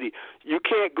City, you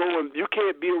can't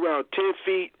be around 10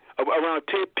 feet, around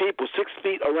 10 people, 6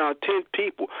 feet around 10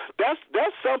 people. That's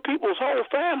some people's whole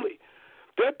family.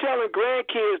 They're telling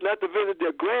grandkids not to visit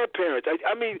their grandparents.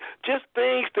 I mean, just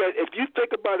things that, if you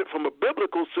think about it from a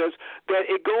biblical sense, that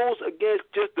it goes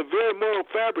against just the very moral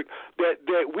fabric that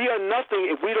we are nothing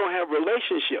if we don't have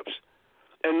relationships.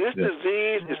 And this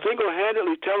disease is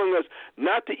single-handedly telling us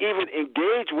not to even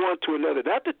engage one to another,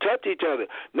 not to touch each other,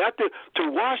 not to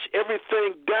wash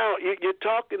everything down. You're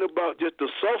talking about just the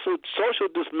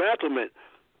social dismantlement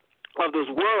of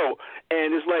this world,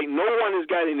 and it's like no one has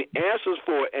got any answers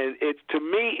for it. And to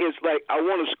me, it's like I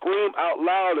want to scream out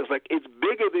loud. It's like it's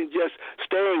bigger than just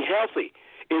staying healthy.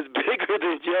 It's bigger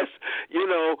than just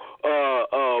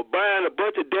buying a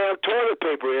bunch of damn toilet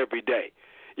paper every day.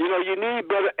 You need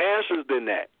better answers than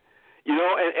that.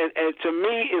 And to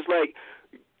me, it's like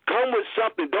come with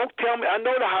something. Don't tell me. I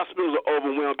know the hospitals are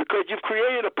overwhelmed because you've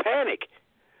created a panic.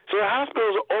 So the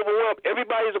hospitals are overwhelmed.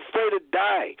 Everybody's afraid of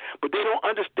dying, but they don't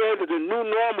understand that the new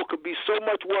normal could be so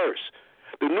much worse.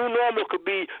 The new normal could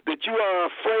be that you are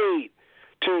afraid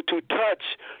to touch,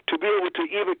 to be able to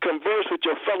even converse with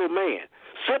your fellow man,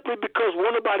 simply because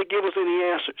nobody give us any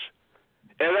answers.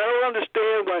 And I don't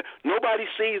understand why nobody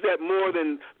sees that more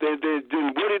than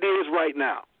what it is right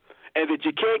now. And that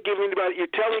you can't give anybody,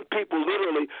 you're telling people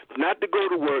literally not to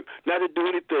go to work, not to do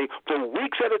anything for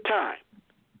weeks at a time.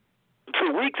 For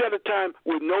weeks at a time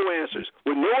with no answers,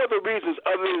 with no other reasons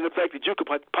other than the fact that you could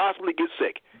possibly get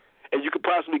sick and you could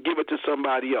possibly give it to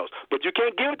somebody else. But you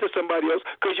can't give it to somebody else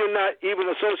because you're not even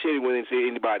associated with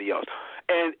anybody else.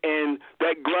 And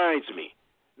that grinds me.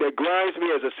 That grinds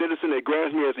me as a citizen. That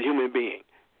grinds me as a human being.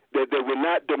 That we're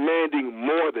not demanding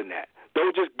more than that.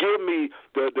 Don't just give me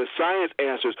the science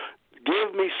answers.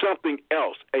 Give me something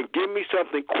else and give me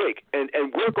something quick and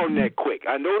work on that quick.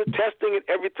 I know the testing and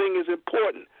everything is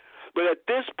important. But at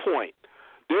this point,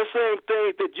 they're saying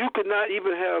things that you could not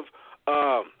even have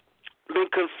been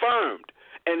confirmed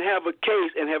and have a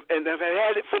case and have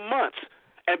had it for months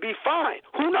and be fine.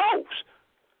 Who knows?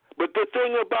 But the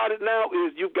thing about it now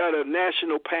is you've got a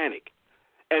national panic.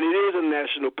 And it is a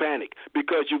national panic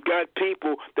because you've got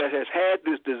people that has had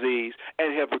this disease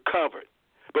and have recovered.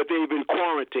 but they've been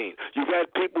quarantined. You've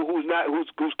had people who's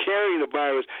carrying the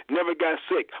virus, never got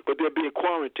sick, but they're being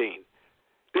quarantined.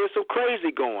 There's some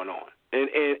crazy going on, and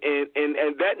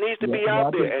that needs to be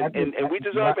out there, and we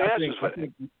deserve answers for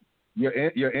that.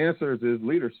 Your answer is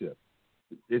leadership.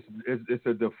 It's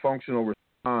a dysfunctional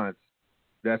response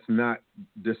that's not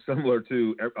dissimilar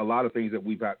to a lot of things that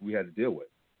we had to deal with.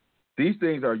 These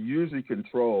things are usually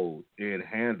controlled and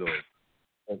handled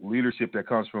with leadership that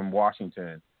comes from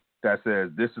Washington that says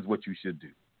this is what you should do,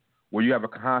 where you have a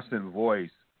constant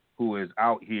voice who is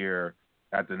out here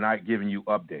at the night giving you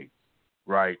updates,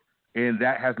 right? And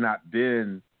that has not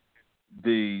been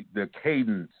the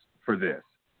cadence for this.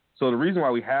 So the reason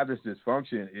why we have this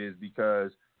dysfunction is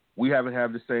because we haven't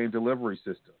had the same delivery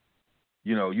system.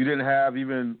 You know, you didn't have,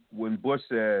 even when Bush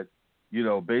said, you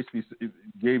know, basically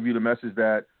gave you the message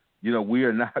that, you know, we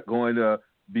are not going to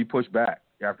be pushed back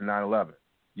after 9/11,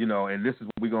 you know, and this is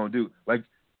what we're going to do. Like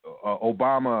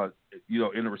Obama, you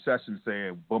know, in the recession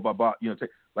saying, blah, blah, blah, you know,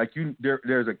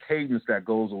 there's a cadence that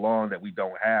goes along that we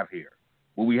don't have here.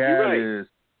 What we have is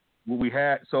what we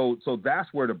had. So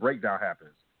that's where the breakdown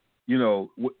happens, you know,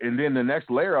 and then the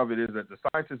next layer of it is that the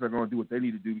scientists are going to do what they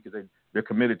need to do because they're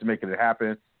committed to making it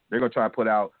happen. They're going to try to put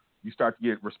out, you start to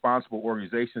get responsible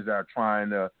organizations that are trying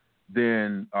to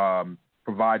then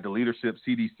provide the leadership.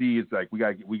 CDC is like, we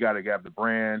got to have the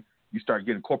brand. You start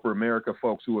getting corporate America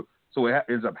folks so what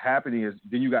ends up happening is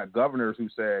then you got governors who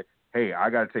say, hey, I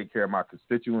got to take care of my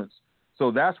constituents.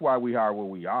 So that's why we are where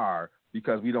we are,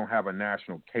 because we don't have a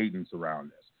national cadence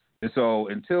around this. And so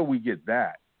until we get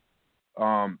that,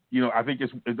 you know, I think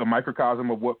it's a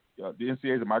microcosm of what the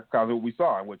NCAA is a microcosm of what we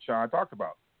saw and what Sean talked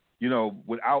about. You know,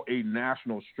 without a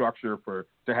national structure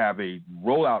to have a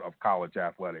rollout of college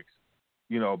athletics,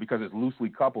 you know, because it's loosely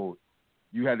coupled,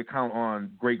 you had to count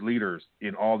on great leaders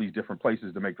in all these different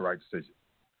places to make the right decision.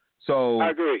 So I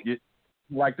agree.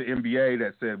 Like the NBA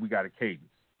that said we got a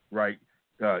cadence, right?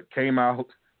 Came out,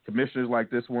 commissioners like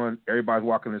this one, everybody's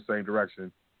walking in the same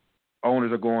direction.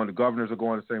 Owners are going, the governors are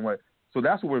going the same way. So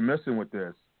that's what we're missing with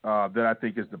this, that I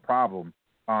think is the problem.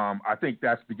 I think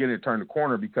that's beginning to turn the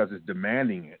corner because it's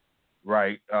demanding it,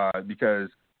 right? Because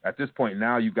at this point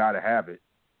now you got to have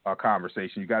a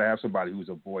conversation. You got to have somebody who's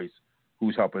a voice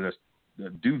who's helping us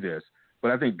do this.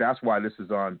 But I think that's why this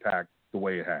is unpacked the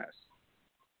way it has.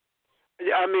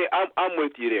 Yeah, I mean, I'm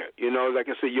with you there. You know, like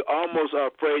I said, you almost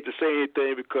are afraid to say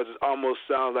anything because it almost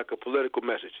sounds like a political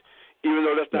message, even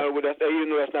though that's not what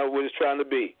it's trying to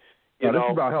be. You know,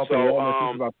 but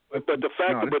the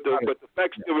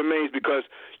fact still remains because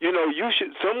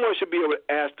someone should be able to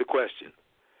ask the question.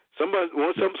 Someone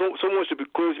should be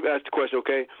clear to ask the question.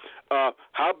 Okay,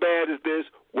 how bad is this?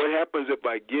 What happens if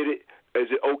I get it? Is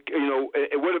it okay? You know,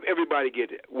 and what if everybody gets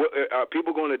it? Are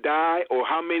people going to die, or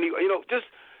how many? You know, just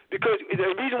because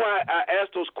the reason why I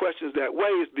ask those questions that way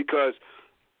is because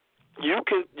you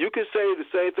can say the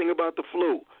same thing about the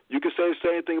flu. You can say the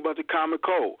same thing about the common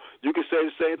cold. You can say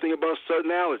the same thing about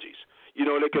certain allergies. You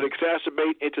know, they could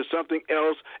exacerbate into something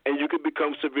else, and you could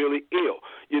become severely ill.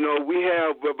 You know, we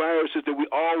have viruses that we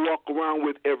all walk around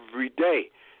with every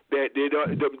day that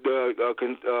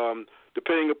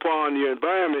depending upon your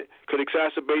environment, could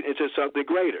exacerbate into something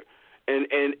greater. And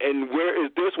where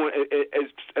is this one,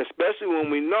 especially when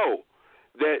we know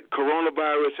that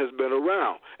coronavirus has been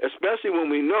around, especially when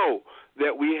we know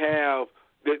that we have,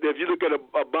 that if you look at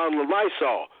a bottle of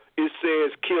Lysol, it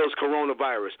says kills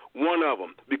coronavirus, one of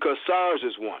them, because SARS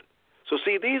is one. So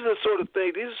see, these are the sort of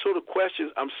things, these are sort of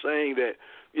questions I'm saying that,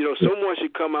 you know, someone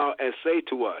should come out and say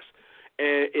to us,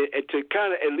 and to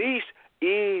kind of at least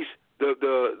ease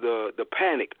the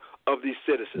panic of these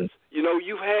citizens. You know,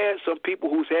 you've had some people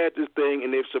who's had this thing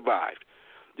and they've survived.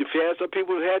 You've had some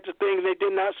people who had this thing and they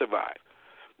did not survive.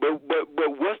 But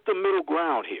what's the middle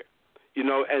ground here? You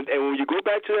know, and when you go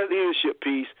back to that leadership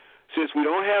piece, since we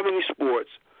don't have any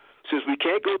sports, since we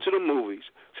can't go to the movies,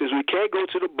 since we can't go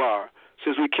to the bar,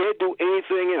 since we can't do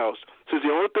anything else, since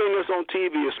the only thing that's on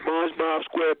TV is SpongeBob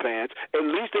SquarePants, at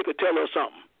least they could tell us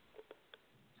something.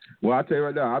 Well, I tell you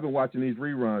right now, I've been watching these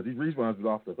reruns. These reruns is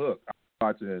off the hook. I'm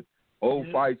watching old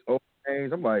fights, old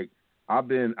games. I'm like, I've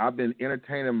been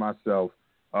entertaining myself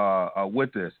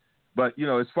with this. But you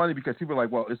know, it's funny because people are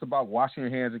like, well, it's about washing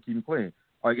your hands and keeping clean.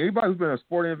 Like anybody who's been at a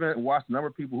sporting event and watched the number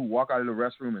of people who walk out of the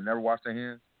restroom and never wash their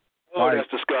hands. Oh, like, that's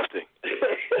disgusting.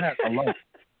 That alone.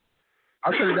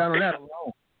 I'll shut it down on that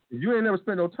alone. If you ain't never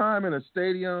spent no time in a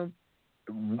stadium.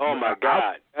 Oh my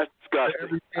God, that's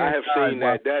disgusting. I have seen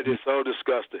that. That is so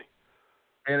disgusting.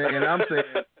 And I'm saying,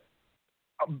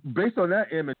 based on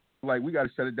that image, like we got to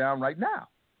shut it down right now,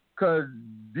 because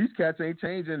these cats ain't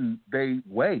changing their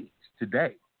ways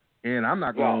today, and I'm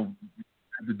not going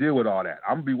to have to deal with all that.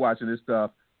 I'm going to be watching this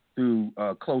stuff through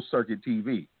closed circuit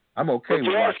TV. I'm okay with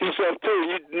you ask yourself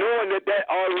too, knowing that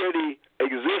already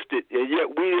existed, and yet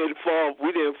we didn't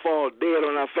fall dead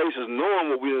on our faces, knowing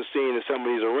what we done seen in some of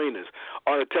these arenas,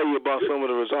 ought to tell you about some of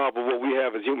the resolve of what we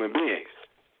have as human beings.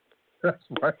 That's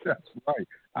right.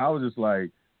 I was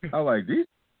like, these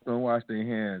don't wash their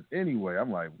hands anyway. I'm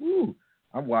like, woo,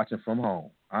 I'm watching from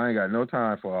home. I ain't got no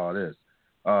time for all this.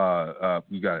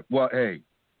 You got it. Well, hey,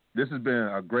 this has been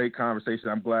a great conversation.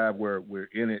 I'm glad we're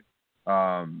in it.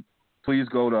 Please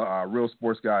go to our Real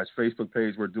Sports Guys Facebook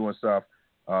page. We're doing stuff.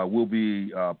 We'll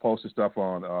be posting stuff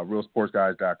on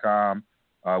realsportsguys.com.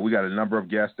 We got a number of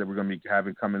guests that we're going to be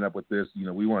having coming up with this.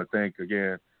 We want to thank,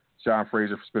 again, Sean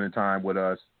Frazier for spending time with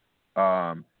us.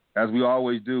 As we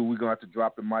always do, we're going to have to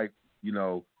drop the mic,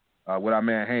 with our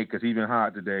man Hank, because he's been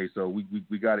hot today. So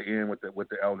we got to end with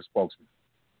the elder spokesman.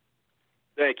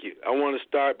 Thank you. I want to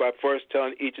start by first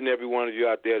telling each and every one of you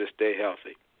out there to stay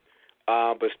healthy,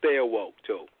 but stay awoke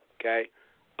too. Okay,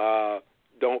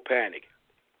 don't panic.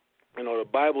 The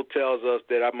Bible tells us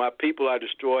that my people are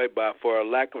destroyed for a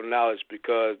lack of knowledge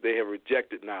because they have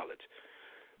rejected knowledge.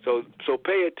 So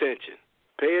pay attention.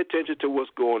 Pay attention to what's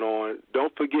going on.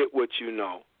 Don't forget what you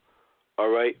know. All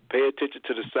right. Pay attention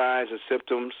to the signs and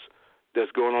symptoms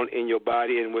that's going on in your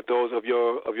body and with those of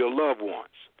your loved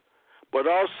ones. But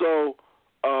also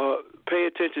pay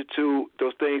attention to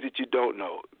those things that you don't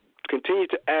know. Continue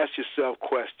to ask yourself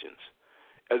questions.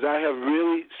 As I have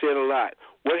really said a lot,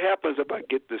 what happens if I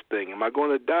get this thing? Am I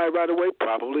going to die right away?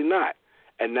 Probably not.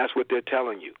 And that's what they're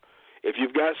telling you. If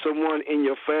you've got someone in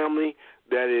your family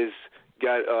that is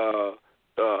got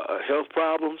health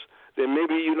problems, then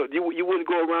maybe you wouldn't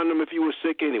go around them if you were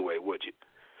sick anyway, would you?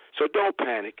 So don't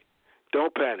panic.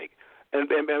 Don't panic. And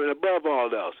above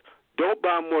all else, don't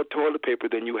buy more toilet paper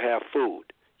than you have food.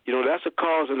 That's a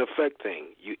cause and effect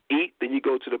thing. You eat, then you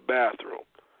go to the bathroom.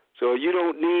 So you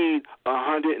don't need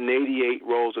 188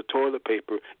 rolls of toilet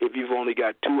paper if you've only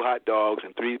got 2 hot dogs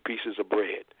and 3 pieces of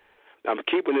bread. I'm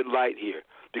keeping it light here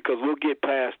because we'll get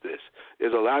past this.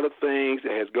 There's a lot of things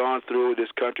that has gone through this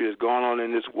country, that's gone on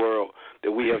in this world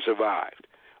that we have survived.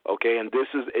 Okay, and this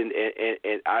is,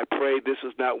 and I pray this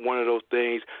is not one of those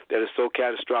things that is so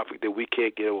catastrophic that we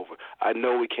can't get over. I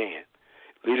know we can.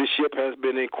 Leadership has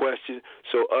been in question,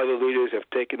 so other leaders have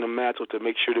taken the mantle to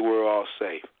make sure that we're all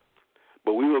safe.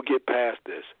 But we will get past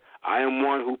this. I am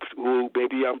one who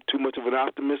maybe I'm too much of an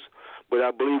optimist, but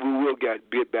I believe we will get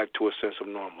back to a sense of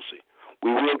normalcy.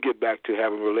 We will get back to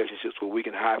having relationships where we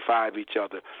can high-five each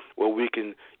other, where we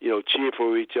can, cheer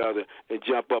for each other and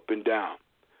jump up and down.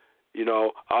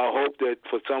 I hope that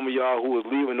for some of y'all who is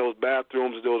leaving those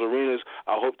bathrooms, those arenas,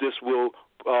 I hope this will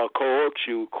coerce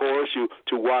you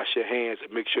to wash your hands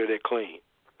and make sure they're clean.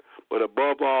 But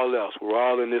above all else, we're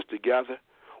all in this together.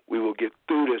 We will get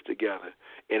through this together.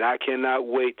 And I cannot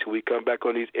wait till we come back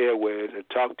on these airwaves and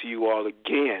talk to you all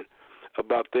again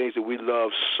about things that we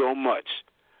love so much,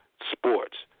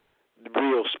 sports,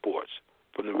 real sports,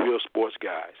 from the Real Sports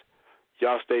Guys.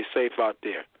 Y'all stay safe out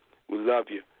there. We love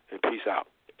you, and peace out.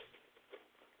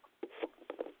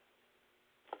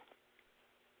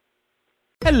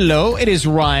 Hello, it is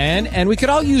Ryan, and we could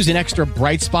all use an extra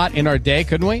bright spot in our day,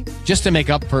 couldn't we? Just to make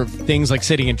up for things like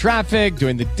sitting in traffic,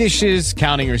 doing the dishes,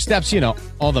 counting your steps,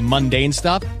 all the mundane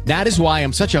stuff. That is why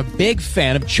I'm such a big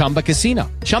fan of Chumba Casino.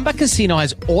 Chumba Casino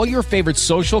has all your favorite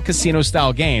social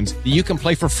casino-style games that you can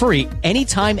play for free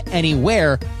anytime,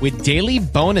 anywhere with daily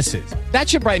bonuses. That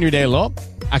should brighten your day a little.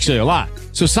 Actually, a lot.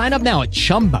 So sign up now at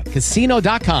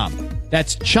ChumbaCasino.com.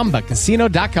 That's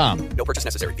ChumbaCasino.com. No purchase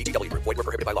necessary. VGW Group. Void where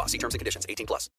prohibited by law. See terms and conditions. 18+.